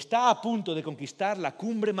 Está a punto de conquistar la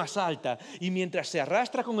cumbre más alta y mientras se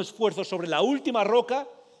arrastra con esfuerzo sobre la última roca,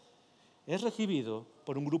 es recibido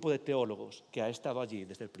por un grupo de teólogos que ha estado allí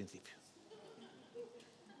desde el principio.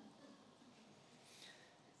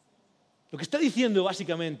 Lo que está diciendo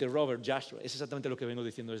básicamente Robert Jastrow es exactamente lo que vengo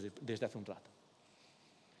diciendo desde hace un rato.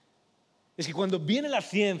 Es que cuando viene la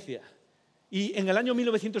ciencia y en el año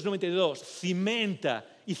 1992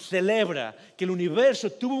 cimenta y celebra que el universo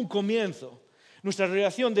tuvo un comienzo, nuestra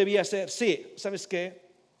reacción debía ser, sí, ¿sabes qué?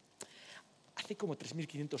 Hace como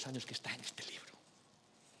 3.500 años que está en este libro.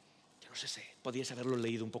 Yo no sé, podías haberlo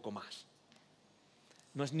leído un poco más.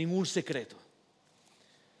 No es ningún secreto.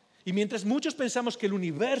 Y mientras muchos pensamos que el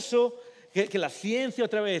universo, que la ciencia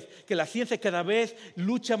otra vez, que la ciencia cada vez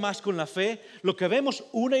lucha más con la fe, lo que vemos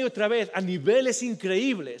una y otra vez a niveles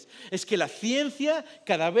increíbles es que la ciencia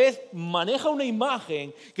cada vez maneja una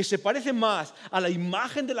imagen que se parece más a la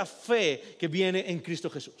imagen de la fe que viene en Cristo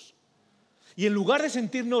Jesús. Y en lugar de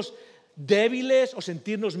sentirnos débiles o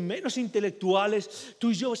sentirnos menos intelectuales,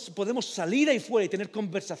 tú y yo podemos salir ahí fuera y tener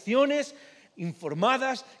conversaciones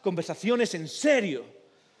informadas, conversaciones en serio.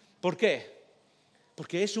 ¿Por qué?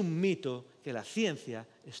 Porque es un mito que la ciencia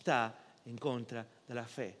está en contra de la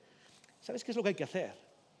fe. ¿Sabes qué es lo que hay que hacer?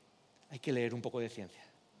 Hay que leer un poco de ciencia.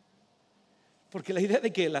 Porque la idea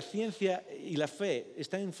de que la ciencia y la fe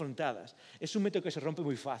están enfrentadas es un mito que se rompe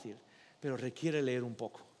muy fácil, pero requiere leer un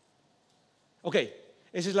poco. Ok,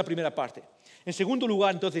 esa es la primera parte. En segundo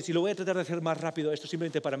lugar, entonces, y lo voy a tratar de hacer más rápido esto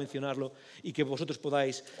simplemente para mencionarlo y que vosotros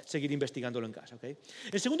podáis seguir investigándolo en casa. ¿Okay?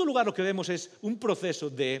 En segundo lugar, lo que vemos es un proceso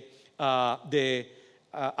de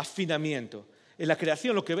afinamiento. En la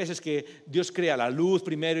creación lo que ves es que Dios crea la luz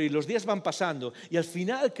primero y los días van pasando y al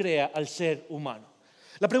final crea al ser humano.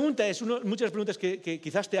 La pregunta es, muchas preguntas que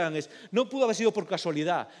quizás te hagan es, ¿no pudo haber sido por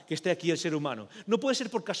casualidad que esté aquí el ser humano? ¿No puede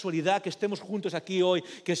ser por casualidad que estemos juntos aquí hoy,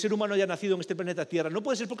 que el ser humano haya nacido en este planeta Tierra? ¿No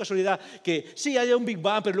puede ser por casualidad que sí haya un Big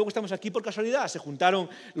Bang, pero luego estamos aquí por casualidad? Se juntaron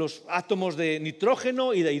los átomos de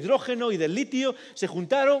nitrógeno y de hidrógeno y de litio, se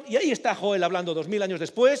juntaron y ahí está Joel hablando 2000 años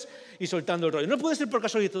después y soltando el rollo. No puede ser por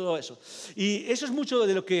casualidad todo eso. Y eso es mucho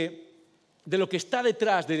de lo que está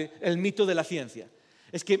detrás del mito de la ciencia.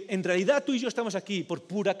 Es que en realidad tú y yo estamos aquí por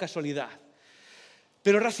pura casualidad.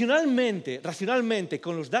 Pero racionalmente,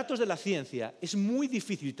 con los datos de la ciencia, es muy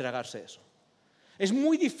difícil tragarse eso. Es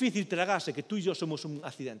muy difícil tragarse que tú y yo somos un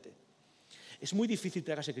accidente. Es muy difícil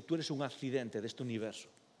tragarse que tú eres un accidente de este universo.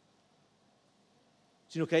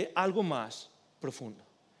 Sino que hay algo más profundo.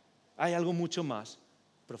 Hay algo mucho más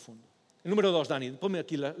profundo. El número 2, Dani, ponme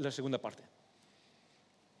aquí la segunda parte.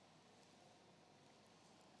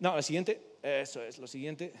 No, la siguiente. Eso es, lo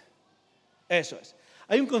siguiente. Eso es.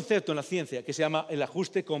 Hay un concepto en la ciencia que se llama el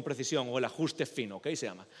ajuste con precisión o el ajuste fino, ¿ok? Se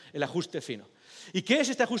llama el ajuste fino. ¿Y qué es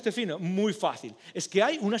este ajuste fino? Muy fácil. Es que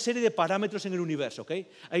hay una serie de parámetros en el universo, ¿ok?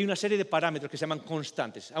 Hay una serie de parámetros que se llaman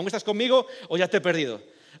constantes. ¿Aún estás conmigo o ya te he perdido?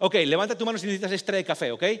 Ok, levanta tu mano si necesitas extra de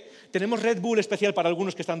café, ¿ok? Tenemos Red Bull especial para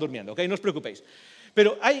algunos que están durmiendo, ¿ok? No os preocupéis.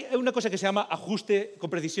 Pero hay una cosa que se llama ajuste con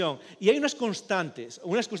precisión y hay unas constantes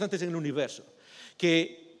en el universo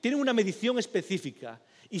que tienen una medición específica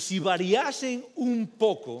y si variasen un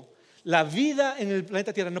poco, la vida en el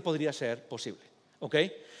planeta Tierra no podría ser posible. ¿Ok?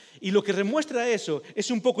 Y lo que demuestra eso es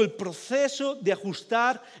un poco el proceso de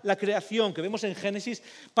ajustar la creación que vemos en Génesis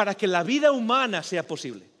para que la vida humana sea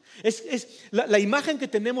posible. Es la imagen que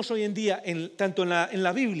tenemos hoy en día, tanto en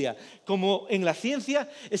la Biblia como en la ciencia,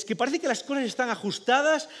 es que parece que las cosas están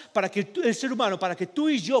ajustadas para que el ser humano, para que tú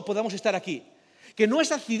y yo podamos estar aquí. Que no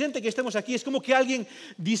es accidente que estemos aquí, es como que alguien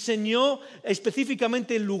diseñó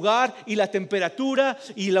específicamente el lugar y la temperatura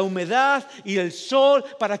y la humedad y el sol.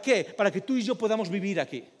 ¿Para qué? Para que tú y yo podamos vivir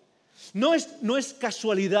aquí. No es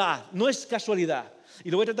casualidad, no es casualidad.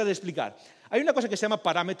 Y lo voy a tratar de explicar. Hay una cosa que se llama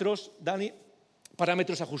parámetros, Dani,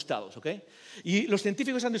 parámetros ajustados, ¿ok? Y los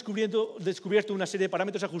científicos han descubierto una serie de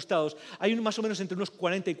parámetros ajustados. Hay más o menos entre unos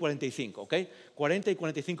 40 y 45, ¿ok? 40 y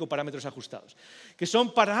 45 parámetros ajustados, que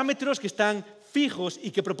son parámetros que están fijos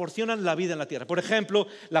y que proporcionan la vida en la Tierra. Por ejemplo,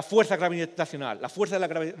 la fuerza gravitacional. La fuerza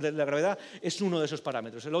de la gravedad es uno de esos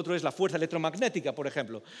parámetros. El otro es la fuerza electromagnética, por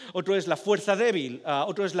ejemplo. Otro es la fuerza débil.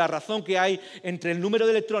 Otro es la razón que hay entre el número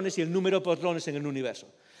de electrones y el número de protones en el universo.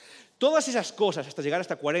 Todas esas cosas, hasta llegar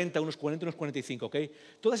hasta 40, unos 45, ¿ok?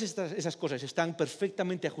 Todas esas cosas están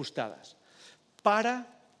perfectamente ajustadas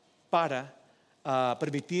para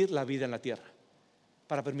permitir la vida en la Tierra.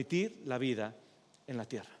 Para permitir la vida en la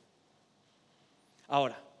Tierra.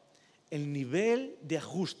 Ahora, el nivel de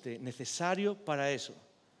ajuste necesario para eso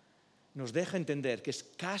nos deja entender que es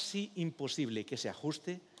casi imposible que ese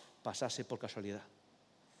ajuste pasase por casualidad.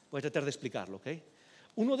 Voy a tratar de explicarlo, ¿ok?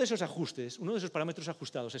 Uno de esos ajustes, uno de esos parámetros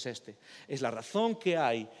ajustados es este. Es la razón que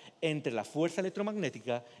hay entre la fuerza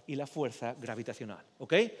electromagnética y la fuerza gravitacional.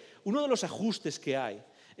 ¿Ok? Uno de los ajustes que hay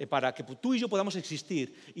para que tú y yo podamos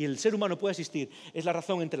existir y el ser humano pueda existir es la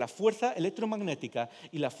razón entre la fuerza electromagnética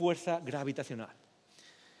y la fuerza gravitacional.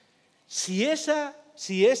 Si esa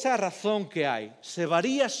razón que hay se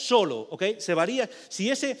varía solo, ¿ok?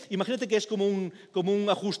 Imagínate que es como un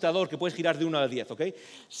ajustador que puedes girar de 1 a 10, ¿ok?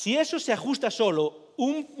 Si eso se ajusta solo,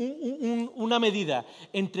 una medida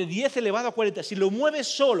entre 10 elevado a 40, si lo mueves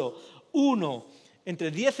solo 1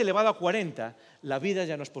 entre 10 elevado a 40, la vida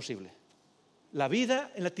ya no es posible. La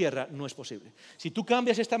vida en la Tierra no es posible. Si tú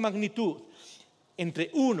cambias esta magnitud entre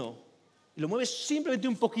 1 y lo mueves simplemente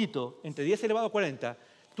un poquito entre 10 elevado a 40,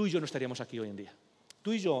 tú y yo no estaríamos aquí hoy en día.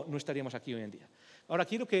 Tú y yo no estaríamos aquí hoy en día. Ahora,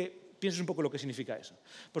 quiero que pienses un poco lo que significa eso.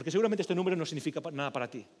 Porque seguramente este número no significa nada para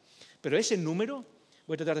ti. Pero ese número,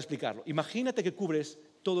 voy a tratar de explicarlo. Imagínate que cubres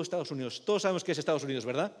todo Estados Unidos. Todos sabemos qué es Estados Unidos,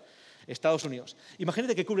 ¿verdad? Estados Unidos.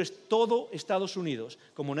 Imagínate que cubres todo Estados Unidos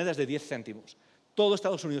con monedas de 10 céntimos. Todo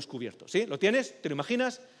Estados Unidos cubierto. ¿Sí? ¿Lo tienes? ¿Te lo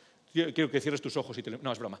imaginas? Quiero que cierres tus ojos.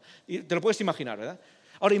 No, es broma. Te lo puedes imaginar, ¿verdad?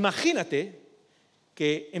 Ahora, imagínate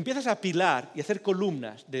que empiezas a apilar y hacer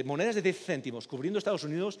columnas de monedas de 10 céntimos cubriendo Estados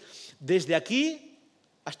Unidos desde aquí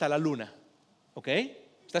hasta la Luna. ¿Ok?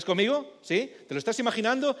 ¿Estás conmigo? ¿Sí? ¿Te lo estás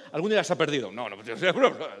imaginando? ¿Algún día las has perdido? No.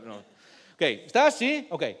 ¿Ok? ¿Estás? ¿Sí?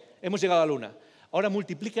 Ok. Hemos llegado a la Luna. Ahora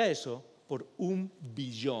multiplica eso por 1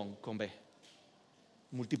 billón con B.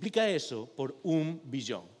 Multiplica eso por 1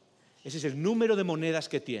 billón. Ese es el número de monedas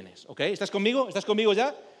que tienes. ¿Ok? ¿Estás conmigo? ¿Estás conmigo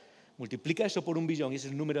ya? Multiplica eso por 1 billón y ese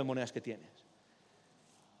es el número de monedas que tienes.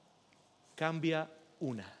 Cambia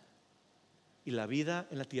una y la vida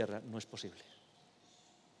en la Tierra no es posible.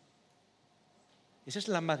 Esa es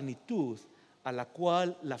la magnitud a la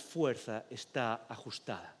cual la fuerza está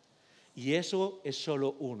ajustada. Y eso es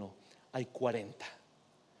solo uno. Hay 40.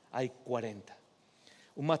 Hay 40.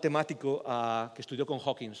 Un matemático que estudió con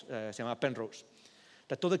Hawking, se llama Penrose,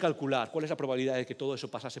 trató de calcular cuál es la probabilidad de que todo eso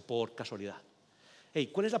pasase por casualidad.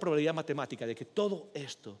 ¿Cuál es la probabilidad matemática de que todo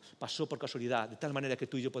esto pasó por casualidad, de tal manera que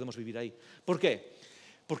tú y yo podemos vivir ahí? ¿Por qué?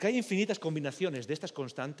 Porque hay infinitas combinaciones de estas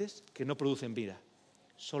constantes que no producen vida.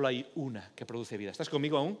 Solo hay una que produce vida. ¿Estás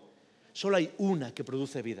conmigo aún? Solo hay una que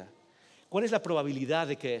produce vida. ¿Cuál es la probabilidad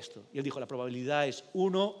de que esto? Y él dijo, la probabilidad es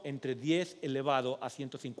 1 entre 10 elevado a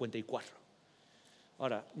 154.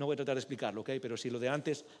 Ahora, no voy a tratar de explicarlo, ¿ok? Pero si lo de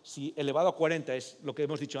antes, si elevado a 40 es lo que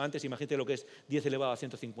hemos dicho antes, imagínate lo que es 10 elevado a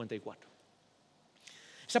 154.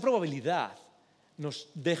 Esa probabilidad nos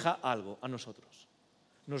deja algo a nosotros.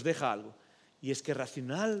 Nos deja algo. Y es que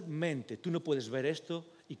racionalmente tú no puedes ver esto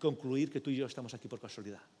y concluir que tú y yo estamos aquí por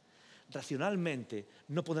casualidad. Racionalmente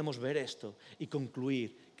no podemos ver esto y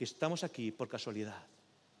concluir que estamos aquí por casualidad.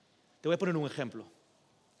 Te voy a poner un ejemplo.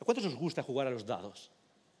 ¿A cuántos os gusta jugar a los dados?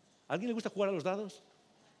 ¿A alguien le gusta jugar a los dados?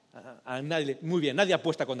 A nadie. Muy bien, nadie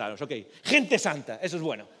apuesta con dados, ¿ok? Gente santa, eso es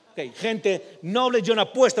bueno. ¿Okay? Gente noble, yo no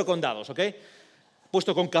apuesto con dados, ¿ok?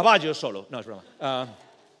 Puesto con caballos solo. No, es broma.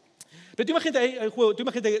 Pero tú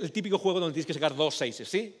imagínate el típico juego donde tienes que sacar 2 seises,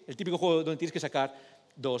 ¿sí? El típico juego donde tienes que sacar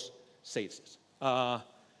 2 seises. ¿Cuál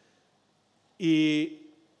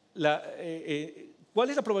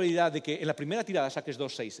es la probabilidad de que en la primera tirada saques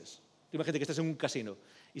 2 seises? Tú imagínate que estás en un casino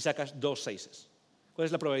y sacas 2 seises. ¿Cuál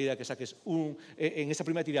es la probabilidad que saques en esa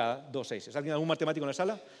primera tirada 2 seises? ¿Algún matemático en la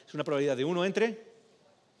sala? Es una probabilidad de 1 entre...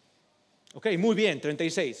 Ok, muy bien,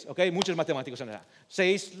 36, ok, muchos matemáticos en la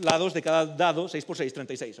 6 lados de cada dado, 6 por 6,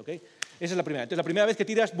 36, ok. Esa es la primera. Entonces, la primera vez que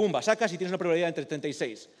tiras, ¡bumba!, sacas y tienes una probabilidad entre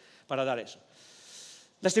 36 para dar eso.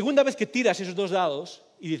 La segunda vez que tiras esos 2 dados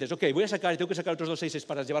y dices, ok, voy a sacar y tengo que sacar otros 2 seises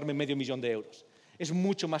para llevarme $500,000 de euros. Es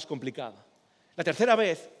mucho más complicado. La tercera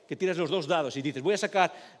vez que tiras los 2 dados y dices, voy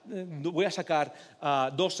a sacar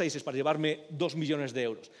 2 seises para llevarme 2 millones de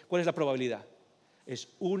euros. ¿Cuál es la probabilidad? Es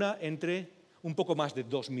 1 entre un poco más de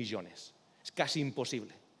 2 millones. Es casi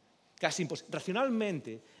imposible.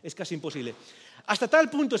 Racionalmente es casi imposible. Hasta tal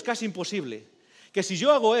punto es casi imposible que si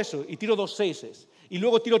yo hago eso y tiro 2 seises y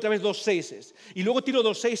luego tiro otra vez 2 seises y luego tiro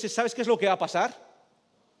 2 seises, ¿sabes qué es lo que va a pasar?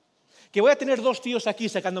 Que voy a tener 2 tíos aquí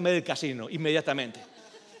sacándome del casino inmediatamente.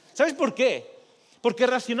 ¿Sabes por qué? Porque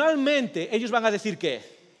racionalmente ellos van a decir que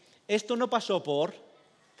esto no pasó por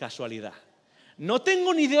casualidad. No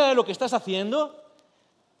tengo ni idea de lo que estás haciendo,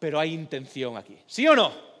 pero hay intención aquí. ¿Sí o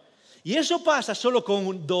no? Y eso pasa solo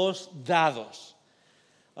con 2 dados.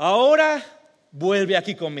 Ahora vuelve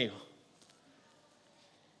aquí conmigo.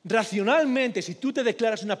 Racionalmente, si tú te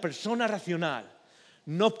declaras una persona racional,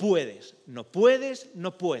 no puedes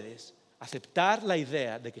aceptar la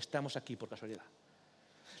idea de que estamos aquí por casualidad.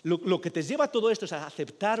 Lo que te lleva a todo esto es a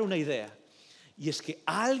aceptar una idea, y es que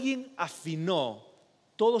alguien afinó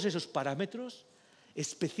todos esos parámetros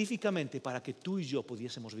específicamente para que tú y yo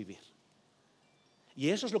pudiésemos vivir. Y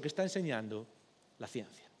eso es lo que está enseñando la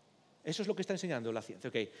ciencia. Eso es lo que está enseñando la ciencia.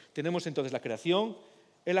 Okay. Tenemos entonces la creación,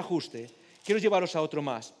 el ajuste. Quiero llevaros a otro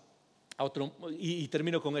más. Y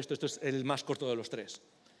termino con esto. Esto es el más corto de los 3.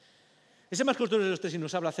 Ese más corto de los 3 y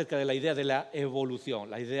nos habla acerca de la idea de la evolución.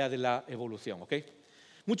 La idea de la evolución, ¿ok?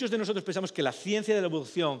 Muchos de nosotros pensamos que la ciencia de la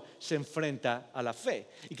evolución se enfrenta a la fe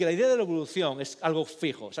y que la idea de la evolución es algo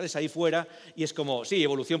fijo. Sales ahí fuera y es como, sí,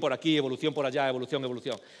 evolución por aquí, evolución por allá, evolución.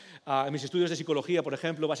 En mis estudios de psicología, por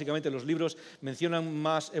ejemplo, básicamente los libros mencionan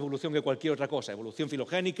más evolución que cualquier otra cosa. Evolución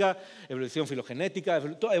filogénica, evolución filogenética,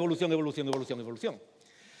 evolución.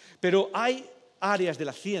 Pero hay áreas de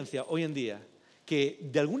la ciencia hoy en día que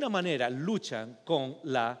de alguna manera luchan con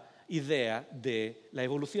la idea de la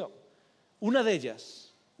evolución. Una de ellas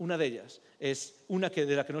es una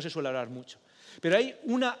de la que no se suele hablar mucho. Pero hay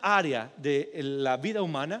una área de la vida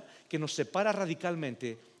humana que nos separa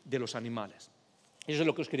radicalmente de los animales. Eso es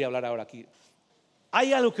lo que os quería hablar ahora aquí.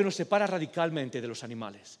 Hay algo que nos separa radicalmente de los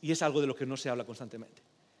animales y es algo de lo que no se habla constantemente.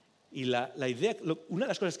 Y una de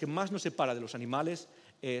las cosas que más nos separa de los animales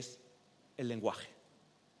es el lenguaje.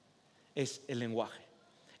 Es el lenguaje.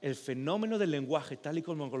 El fenómeno del lenguaje, tal y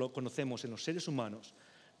como lo conocemos en los seres humanos,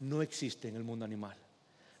 no existe en el mundo animal.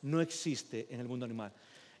 No existe en el mundo animal.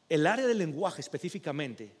 El área del lenguaje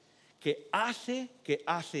específicamente que hace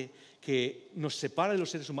que nos separa de los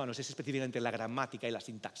seres humanos es específicamente la gramática y la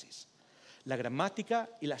sintaxis. La gramática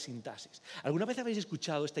y la sintaxis. ¿Alguna vez habéis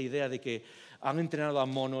escuchado esta idea de que han entrenado a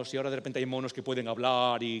monos y ahora de repente hay monos que pueden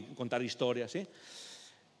hablar y contar historias? ¿Sí?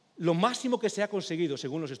 Lo máximo que se ha conseguido,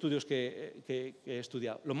 según los estudios que he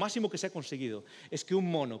estudiado, lo máximo que se ha conseguido es que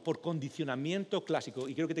un mono, por condicionamiento clásico,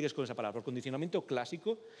 y quiero que te quedes con esa palabra, por condicionamiento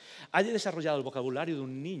clásico, haya desarrollado el vocabulario de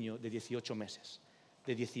un niño de 18 meses.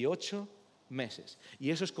 De 18 meses.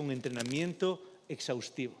 Y eso es con entrenamiento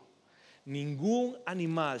exhaustivo. Ningún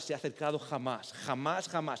animal se ha acercado jamás.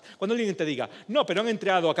 Cuando alguien te diga, no, pero han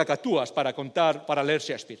entrenado a cacatúas para leer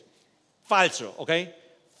Shakespeare. Falso, ¿ok?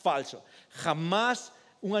 Falso. Jamás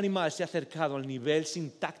un animal se ha acercado al nivel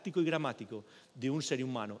sintáctico y gramático de un ser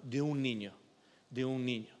humano, de un niño.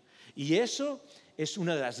 Y eso es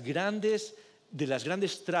una de las grandes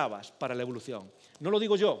trabas para la evolución. No lo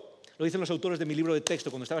digo yo, lo dicen los autores de mi libro de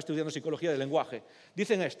texto cuando estaba estudiando psicología del lenguaje.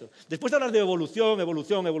 Dicen esto. Después de hablar de evolución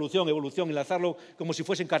y lanzarlo como si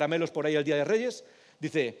fuesen caramelos por ahí el Día de Reyes,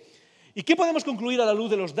 dice, ¿y qué podemos concluir a la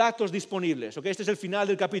luz de los datos disponibles? ¿Okay? Este es el final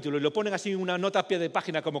del capítulo y lo ponen así en una nota a pie de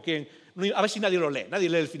página como quien... A ver si nadie lo lee. Nadie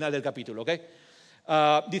lee el final del capítulo. ¿Okay?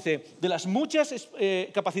 Dice, de las muchas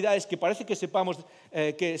capacidades que parece que sepamos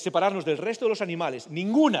que separarnos del resto de los animales,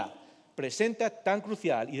 ninguna presenta tan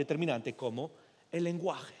crucial y determinante como el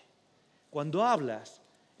lenguaje. Cuando hablas,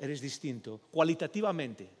 eres distinto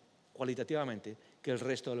cualitativamente que el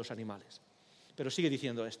resto de los animales. Pero sigue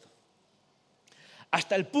diciendo esto.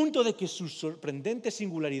 Hasta el punto de que su sorprendente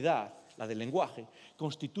singularidad, la del lenguaje,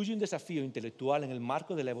 constituye un desafío intelectual en el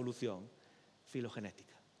marco de la evolución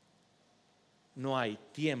filogenética. No hay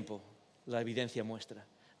tiempo, la evidencia muestra,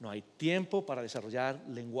 no hay tiempo para desarrollar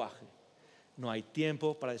lenguaje. No hay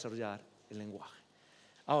tiempo para desarrollar el lenguaje.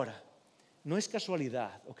 Ahora, no es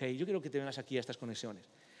casualidad, ¿ok? Yo quiero que te vengas aquí a estas conexiones.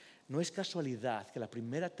 No es casualidad que la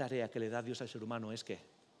primera tarea que le da Dios al ser humano es ¿qué?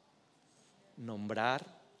 Nombrar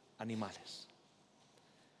animales.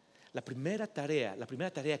 La primera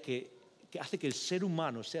tarea que hace que el ser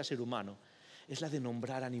humano sea ser humano es la de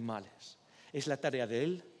nombrar animales. Es la tarea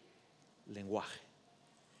del lenguaje.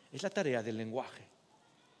 Es la tarea del lenguaje.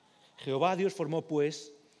 Jehová Dios formó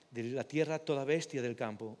pues de la tierra toda bestia del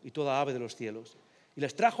campo y toda ave de los cielos y y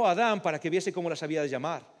las trajo a Adán para que viese cómo las había de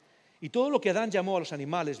llamar. Y todo lo que Adán llamó a los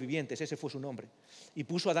animales vivientes, ese fue su nombre. Y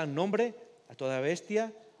puso Adán nombre a toda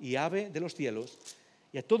bestia y ave de los cielos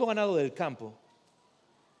y a todo ganado del campo.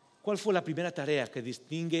 ¿Cuál fue la primera tarea que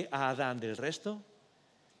distingue a Adán del resto?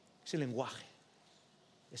 Es el lenguaje.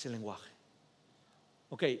 Es el lenguaje.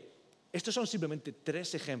 Ok, estos son simplemente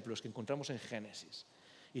 3 ejemplos que encontramos en Génesis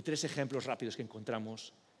y 3 ejemplos rápidos que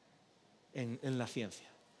encontramos en la ciencia.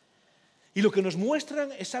 Y lo que nos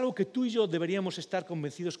muestran es algo que tú y yo deberíamos estar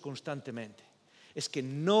convencidos constantemente. Es que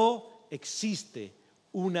no existe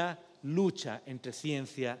una lucha entre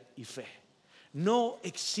ciencia y fe. No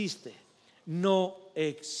existe. No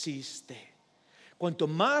existe. Cuanto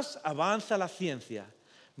más avanza la ciencia,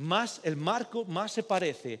 más el marco más se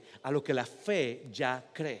parece a lo que la fe ya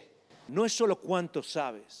cree. No es solo cuánto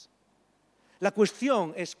sabes. La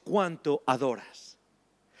cuestión es cuánto adoras.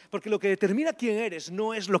 Porque lo que determina quién eres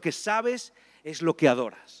no es lo que sabes, es lo que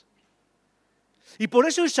adoras. Y por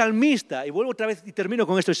eso el salmista, y vuelvo otra vez y termino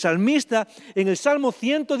con esto, el salmista en el Salmo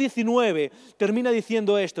 119 termina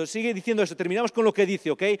diciendo esto, sigue diciendo esto, terminamos con lo que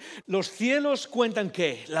dice, ¿ok? Los cielos cuentan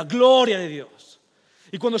 ¿qué? La gloria de Dios.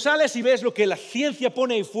 Y cuando sales y ves lo que la ciencia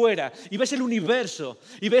pone ahí fuera, y ves el universo,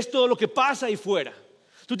 y ves todo lo que pasa ahí fuera,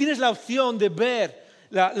 tú tienes la opción de ver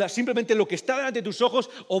simplemente lo que está delante de tus ojos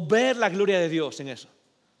o ver la gloria de Dios en eso.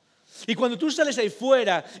 Y cuando tú sales ahí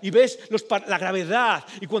fuera y ves la gravedad,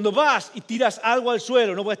 y cuando vas y tiras algo al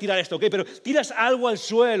suelo, no voy a tirar esto, ¿ok? Pero tiras algo al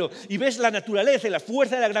suelo y ves la naturaleza y la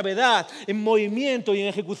fuerza de la gravedad en movimiento y en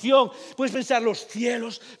ejecución, puedes pensar, los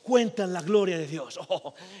cielos cuentan la gloria de Dios.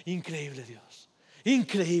 ¡Oh, increíble Dios!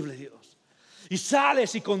 Increíble Dios. Y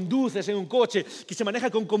sales y conduces en un coche que se maneja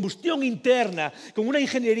con combustión interna, con una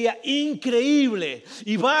ingeniería increíble.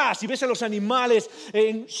 Y vas y ves a los animales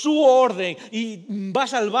en su orden. Y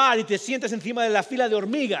vas al bar y te sientas encima de la fila de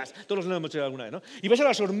hormigas. Todos lo hemos hecho alguna vez, ¿no? Y ves a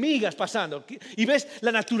las hormigas pasando. Y ves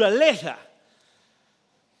la naturaleza.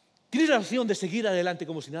 Tienes la opción de seguir adelante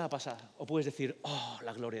como si nada pasara. O puedes decir, oh,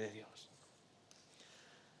 la gloria de Dios.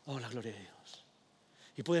 Oh, la gloria de Dios.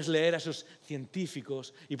 Y puedes leer a esos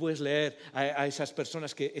científicos y puedes leer a esas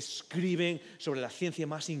personas que escriben sobre la ciencia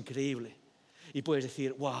más increíble. Y puedes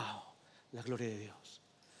decir, wow, la gloria de Dios.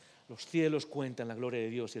 Los cielos cuentan la gloria de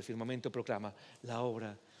Dios y el firmamento proclama la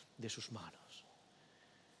obra de sus manos.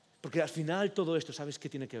 Porque al final todo esto, ¿sabes qué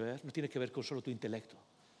tiene que ver? No tiene que ver con solo tu intelecto.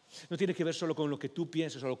 No tiene que ver solo con lo que tú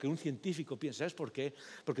piensas o lo que un científico piensa. ¿Sabes por qué?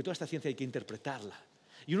 Porque toda esta ciencia hay que interpretarla.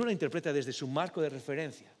 Y uno la interpreta desde su marco de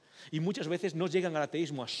referencia. Y muchas veces no llegan al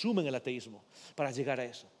ateísmo, asumen el ateísmo para llegar a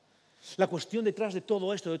eso. La cuestión detrás de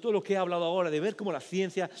todo esto, de todo lo que he hablado ahora, de ver cómo la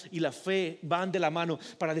ciencia y la fe van de la mano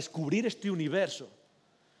para descubrir este universo,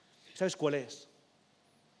 ¿sabes cuál es?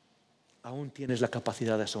 Aún tienes la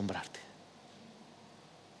capacidad de asombrarte.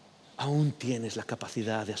 Aún tienes la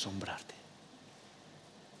capacidad de asombrarte.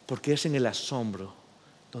 Porque es en el asombro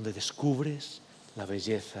donde descubres la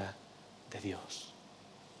belleza de Dios.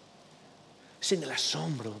 Es en el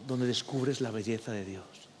asombro donde descubres la belleza de Dios.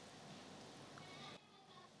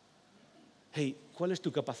 Hey, ¿cuál es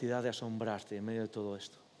tu capacidad de asombrarte en medio de todo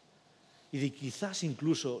esto? Y de quizás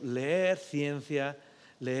incluso leer ciencia,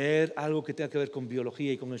 leer algo que tenga que ver con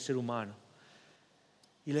biología y con el ser humano.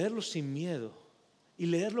 Y leerlo sin miedo. Y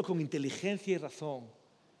leerlo con inteligencia y razón.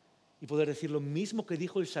 Y poder decir lo mismo que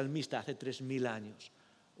dijo el salmista hace 3000 años.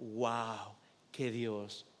 ¡Wow! ¡Qué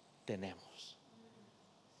Dios tenemos!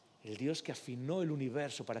 El Dios que afinó el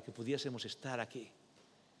universo para que pudiésemos estar aquí.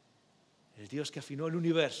 El Dios que afinó el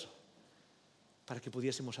universo para que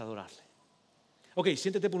pudiésemos adorarle. Ok,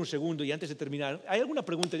 siéntate por un segundo y antes de terminar, ¿hay alguna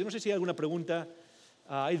pregunta? Yo no sé si hay alguna pregunta.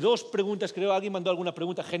 Hay 2 preguntas, creo. ¿Alguien mandó alguna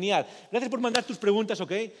pregunta? Genial. Gracias por mandar tus preguntas,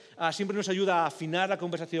 ¿ok? Siempre nos ayuda a afinar la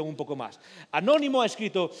conversación un poco más. Anónimo ha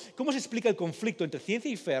escrito, ¿cómo se explica el conflicto entre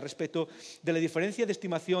ciencia y fe respecto de la diferencia de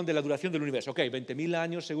estimación de la duración del universo? Ok, 20.000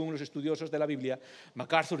 años según los estudiosos de la Biblia,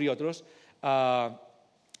 MacArthur y otros,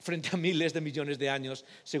 frente a miles de millones de años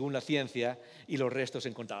según la ciencia y los restos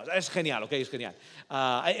encontrados. Es genial, ¿ok? Es genial.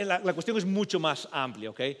 La cuestión es mucho más amplia,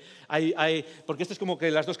 ¿ok? Porque esto es como que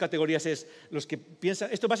las 2 categorías es los que piensan.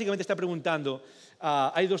 Esto básicamente está preguntando,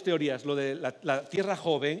 hay 2 teorías, lo de la Tierra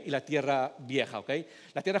joven y la Tierra vieja, ¿ok?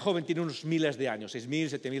 La Tierra joven tiene unos miles de años,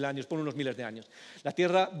 6.000, 7.000 años, pon unos miles de años. La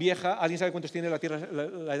Tierra vieja, ¿alguien sabe cuántos tiene la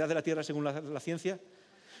edad de la Tierra según la ciencia?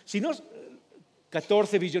 Si no,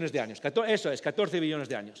 14 billones de años. Eso es, 14 billones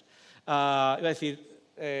de años. Iba a decir,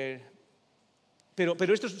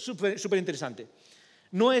 pero esto es súper interesante.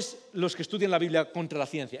 No es los que estudian la Biblia contra la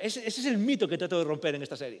ciencia. Ese es el mito que trato de romper en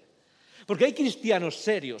esta serie. Porque hay cristianos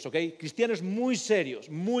serios, ¿ok? Cristianos muy serios,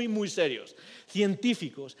 muy serios,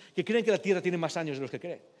 científicos, que creen que la Tierra tiene más años de los que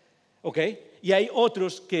creen. ¿ok? Y hay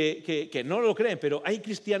otros que no lo creen, pero hay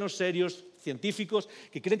cristianos serios, científicos,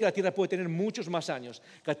 que creen que la Tierra puede tener muchos más años,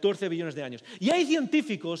 14 billones de años. Y hay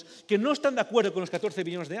científicos que no están de acuerdo con los 14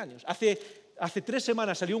 billones de años. Hace 3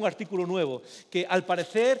 semanas salió un artículo nuevo que, al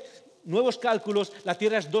parecer, nuevos cálculos, la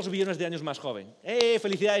Tierra es 2 billones de años más joven.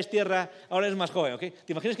 Felicidades, Tierra, ahora es más joven, ¿ok?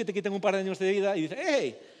 ¿Te imaginas que te quiten un par de años de vida y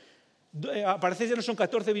dices, parece ya no son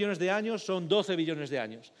 14 billones de años, son 12 billones de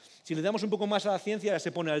años. Si le damos un poco más a la ciencia,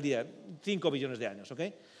 se pone al día, 5 billones de años, ¿ok?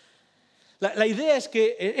 La idea es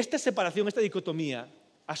que esta separación, esta dicotomía,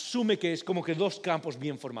 asume que es como que 2 campos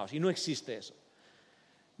bien formados, y no existe eso.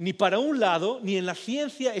 Ni para un lado, ni en la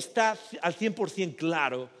ciencia está al 100%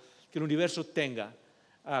 claro que el universo tenga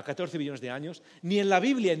 14 billones de años, ni en la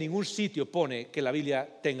Biblia en ningún sitio pone que la Biblia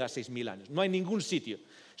tenga 6.000 años. No hay ningún sitio.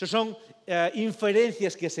 Eso son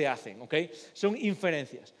inferencias que se hacen, ¿ok? Son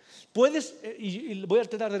inferencias. Y voy a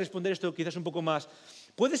tratar de responder esto quizás un poco más.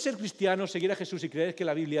 ¿Puedes ser cristiano, seguir a Jesús y creer que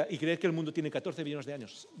la Biblia y creer que el mundo tiene 14 billones de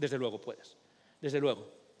años? Desde luego puedes. Desde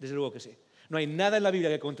luego que sí. No hay nada en la Biblia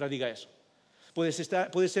que contradiga eso. Puedes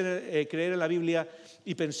creer en la Biblia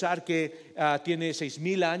y pensar que tiene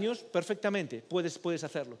 6.000 años, perfectamente, puedes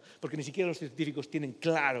hacerlo, porque ni siquiera los científicos tienen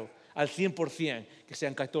claro al 100% que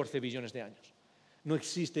sean 14 billones de años. No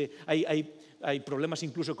existe, hay problemas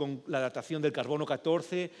incluso con la datación del carbono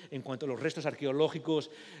 14 en cuanto a los restos arqueológicos.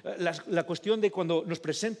 La cuestión de cuando nos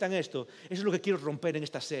presentan esto, eso es lo que quiero romper en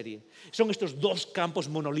esta serie. Son estos 2 campos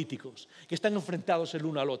monolíticos que están enfrentados el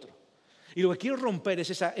uno al otro. Y lo que quiero romper es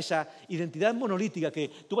esa identidad monolítica que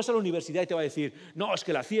tú vas a la universidad y te va a decir, no, es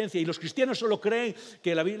que la ciencia y los cristianos solo creen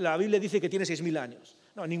que la Biblia dice que tiene 6.000 años.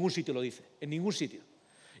 No, en ningún sitio lo dice, en ningún sitio.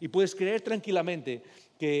 Y puedes creer tranquilamente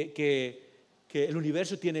que el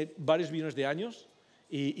universo tiene varios billones de años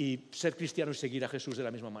y ser cristiano y seguir a Jesús de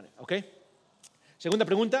la misma manera. ¿Ok? Segunda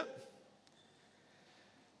pregunta.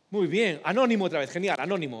 Muy bien, anónimo otra vez, genial,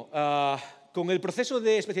 anónimo. Con el proceso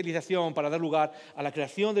de especialización para dar lugar a la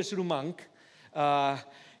creación del ser humano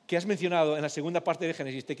que has mencionado en la segunda parte de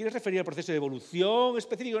Génesis, ¿te quieres referir al proceso de evolución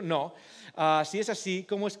específico? No. Si es así,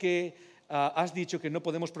 ¿cómo es que has dicho que no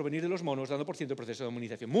podemos provenir de los monos dando por ciento el proceso de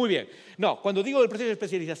hominización? Muy bien. No, cuando digo el proceso de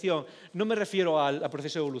especialización no me refiero al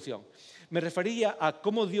proceso de evolución. Me refería a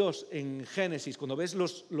cómo Dios en Génesis, cuando ves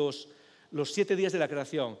los 7 días de la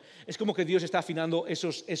creación, es como que Dios está afinando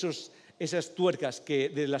esas tuercas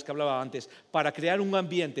de las que hablaba antes para crear un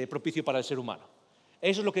ambiente propicio para el ser humano.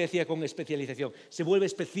 Eso es lo que decía con especialización. Se vuelve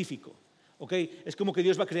específico. ¿Okay? Es como que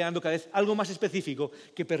Dios va creando cada vez algo más específico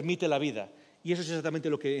que permite la vida. Y eso es exactamente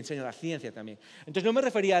lo que enseña la ciencia también. Entonces no me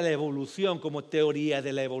refería a la evolución como teoría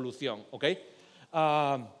de la evolución. ¿Okay?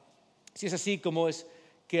 Si es así, ¿cómo es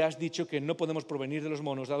que has dicho que no podemos provenir de los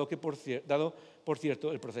monos, dado por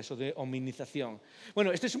cierto el proceso de hominización?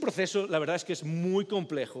 Bueno, este es un proceso, la verdad es que es muy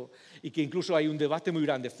complejo y que incluso hay un debate muy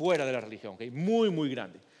grande fuera de la religión, ¿okay? Muy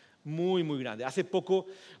grande, muy grande. Hace poco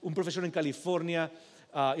un profesor en California,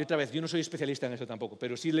 y otra vez, yo no soy especialista en eso tampoco,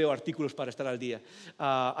 pero sí leo artículos para estar al día.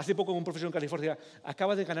 Hace poco un profesor en California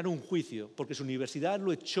acaba de ganar un juicio porque su universidad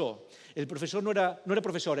lo echó. El profesor no era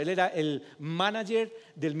profesor, él era el manager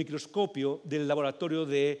del microscopio del laboratorio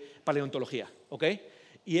de paleontología. ¿Okay?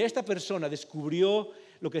 Y esta persona descubrió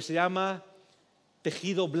lo que se llama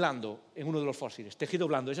tejido blando en uno de los fósiles. Tejido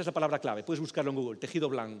blando, esa es la palabra clave, puedes buscarlo en Google, tejido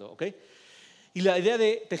blando. ¿Okay? Y la idea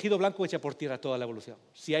de tejido blanco echa por tierra toda la evolución.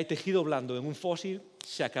 Si hay tejido blando en un fósil,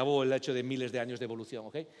 se acabó el hecho de miles de años de evolución.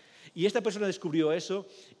 ¿Okay? Y esta persona descubrió eso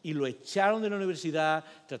y lo echaron de la universidad,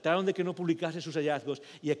 trataron de que no publicase sus hallazgos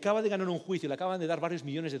y acaba de ganar un juicio, le acaban de dar varios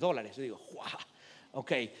millones de dólares. Yo digo, ¡guau!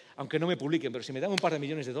 Ok, aunque no me publiquen, pero si me dan un par de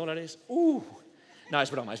millones de dólares, No, es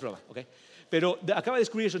broma, ¿ok? Pero acaba de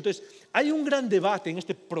descubrir eso. Entonces, hay un gran debate en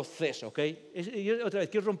este proceso, ¿ok? Yo otra vez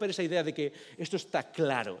quiero romper esa idea de que esto está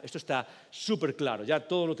claro, esto está súper claro, ya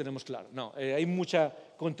todo lo tenemos claro. No, hay mucha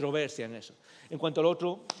controversia en eso. En cuanto al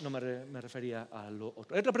otro, no me refería a lo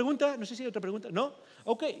otro. ¿Hay otra pregunta? No sé si hay otra pregunta. ¿No?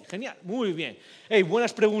 Ok, genial, muy bien. Hey,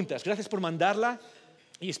 buenas preguntas, gracias por mandarla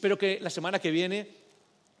y espero que la semana que viene,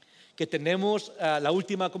 que tenemos la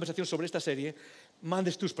última conversación sobre esta serie,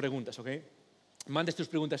 mandes tus preguntas, ¿ok? Mandes tus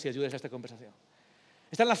preguntas y ayudes a esta conversación.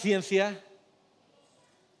 ¿Están la ciencia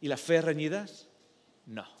y la fe reñidas?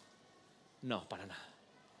 No, para nada.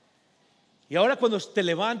 Y ahora cuando te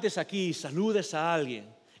levantes aquí y saludes a alguien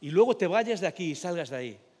y luego te vayas de aquí y salgas de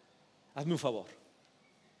ahí, hazme un favor.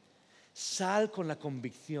 Sal con la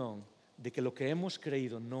convicción de que lo que hemos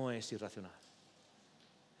creído no es irracional.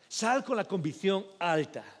 Sal con la convicción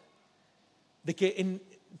alta de que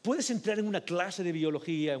puedes entrar en una clase de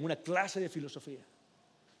biología, en una clase de filosofía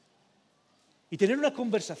y tener una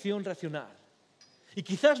conversación racional Y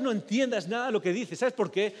quizás no entiendas nada de lo que dice. ¿Sabes por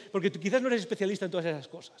qué? Porque tú quizás no eres especialista en todas esas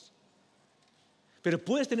cosas. Pero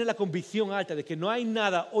puedes tener la convicción alta de que no hay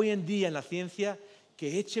nada hoy en día en la ciencia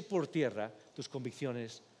que eche por tierra tus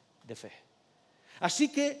convicciones de fe.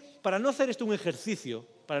 Así que, para no hacer esto un ejercicio,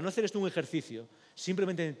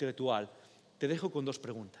 simplemente intelectual, te dejo con 2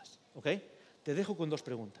 preguntas, ¿ok? Te dejo con 2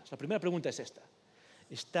 preguntas. La primera pregunta es esta.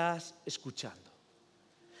 ¿Estás escuchando?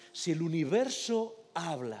 Si el universo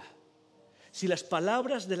habla, si las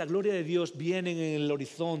palabras de la gloria de Dios vienen en el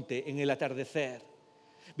horizonte, en el atardecer,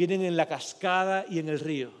 vienen en la cascada y en el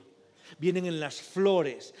río, vienen en las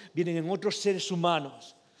flores, vienen en otros seres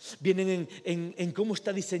humanos, vienen en cómo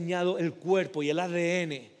está diseñado el cuerpo y el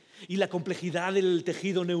ADN y la complejidad del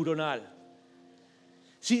tejido neuronal.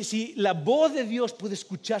 Si la voz de Dios puede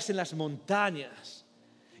escucharse en las montañas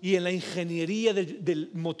y en la ingeniería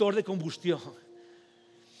del motor de combustión,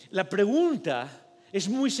 la pregunta es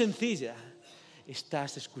muy sencilla.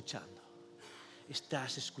 ¿Estás escuchando?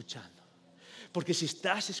 ¿Estás escuchando? Porque si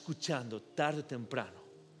estás escuchando, tarde o temprano,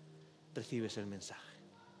 recibes el mensaje.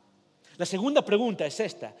 La segunda pregunta es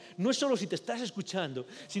esta. No es solo si te estás escuchando,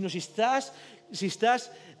 sino si estás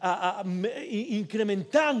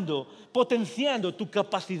incrementando, potenciando tu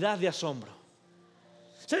capacidad de asombro.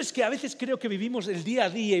 ¿Sabes que a veces creo que vivimos el día a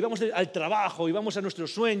día y vamos al trabajo y vamos a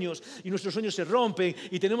nuestros sueños y nuestros sueños se rompen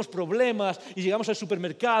y tenemos problemas y llegamos al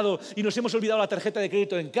supermercado y nos hemos olvidado la tarjeta de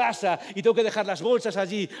crédito en casa y tengo que dejar las bolsas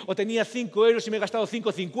allí, o tenía 5 euros y me he gastado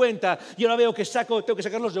 5,50 y ahora veo que tengo que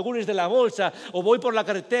sacar los yogures de la bolsa, o voy por la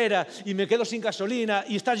carretera y me quedo sin gasolina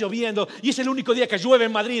y está lloviendo y es el único día que llueve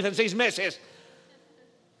en Madrid en 6 meses.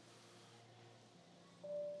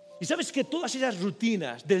 Y sabes que todas esas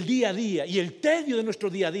rutinas del día a día y el tedio de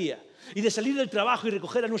nuestro día a día y de salir del trabajo y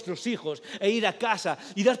recoger a nuestros hijos e ir a casa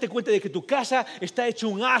y darte cuenta de que tu casa está hecho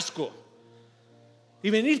un asco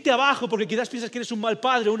y venirte abajo porque quizás piensas que eres un mal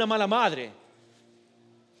padre o una mala madre.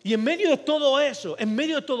 Y en medio de todo eso,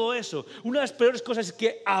 una de las peores cosas es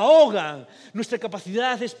que ahogan nuestra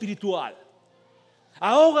capacidad espiritual.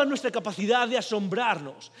 Ahogan nuestra capacidad de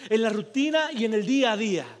asombrarnos en la rutina y en el día a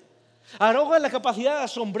día. Ahoga la capacidad de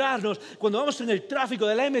asombrarnos cuando vamos en el tráfico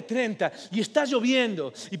de la M30 y está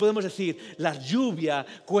lloviendo y podemos decir, la lluvia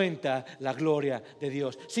cuenta la gloria de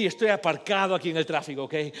Dios. Sí, estoy aparcado aquí en el tráfico,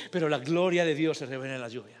 ¿ok? Pero la gloria de Dios se revela en la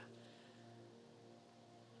lluvia.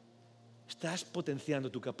 Estás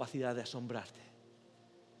potenciando tu capacidad de asombrarte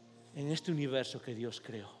en este universo que Dios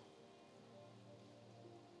creó.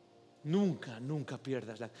 Nunca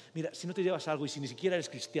pierdas la... Mira, si no te llevas algo y si ni siquiera eres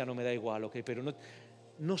cristiano, me da igual, ¿ok? Pero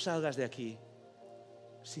no salgas de aquí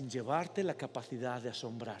sin llevarte la capacidad de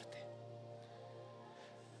asombrarte.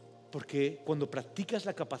 Porque cuando practicas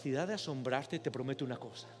la capacidad de asombrarte, te prometo una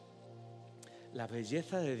cosa. La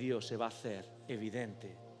belleza de Dios se va a hacer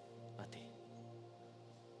evidente a ti.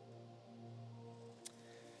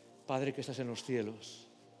 Padre que estás en los cielos,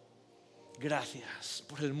 gracias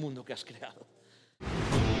por el mundo que has creado.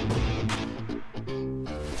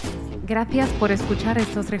 Gracias por escuchar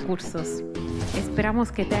estos recursos.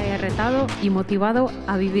 Esperamos que te haya retado y motivado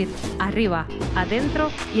a vivir arriba, adentro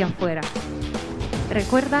y afuera.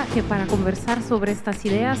 Recuerda que para conversar sobre estas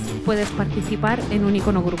ideas puedes participar en un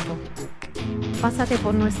Icono Grupo. Pásate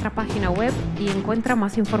por nuestra página web y encuentra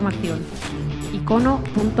más información.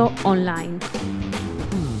 icono.online.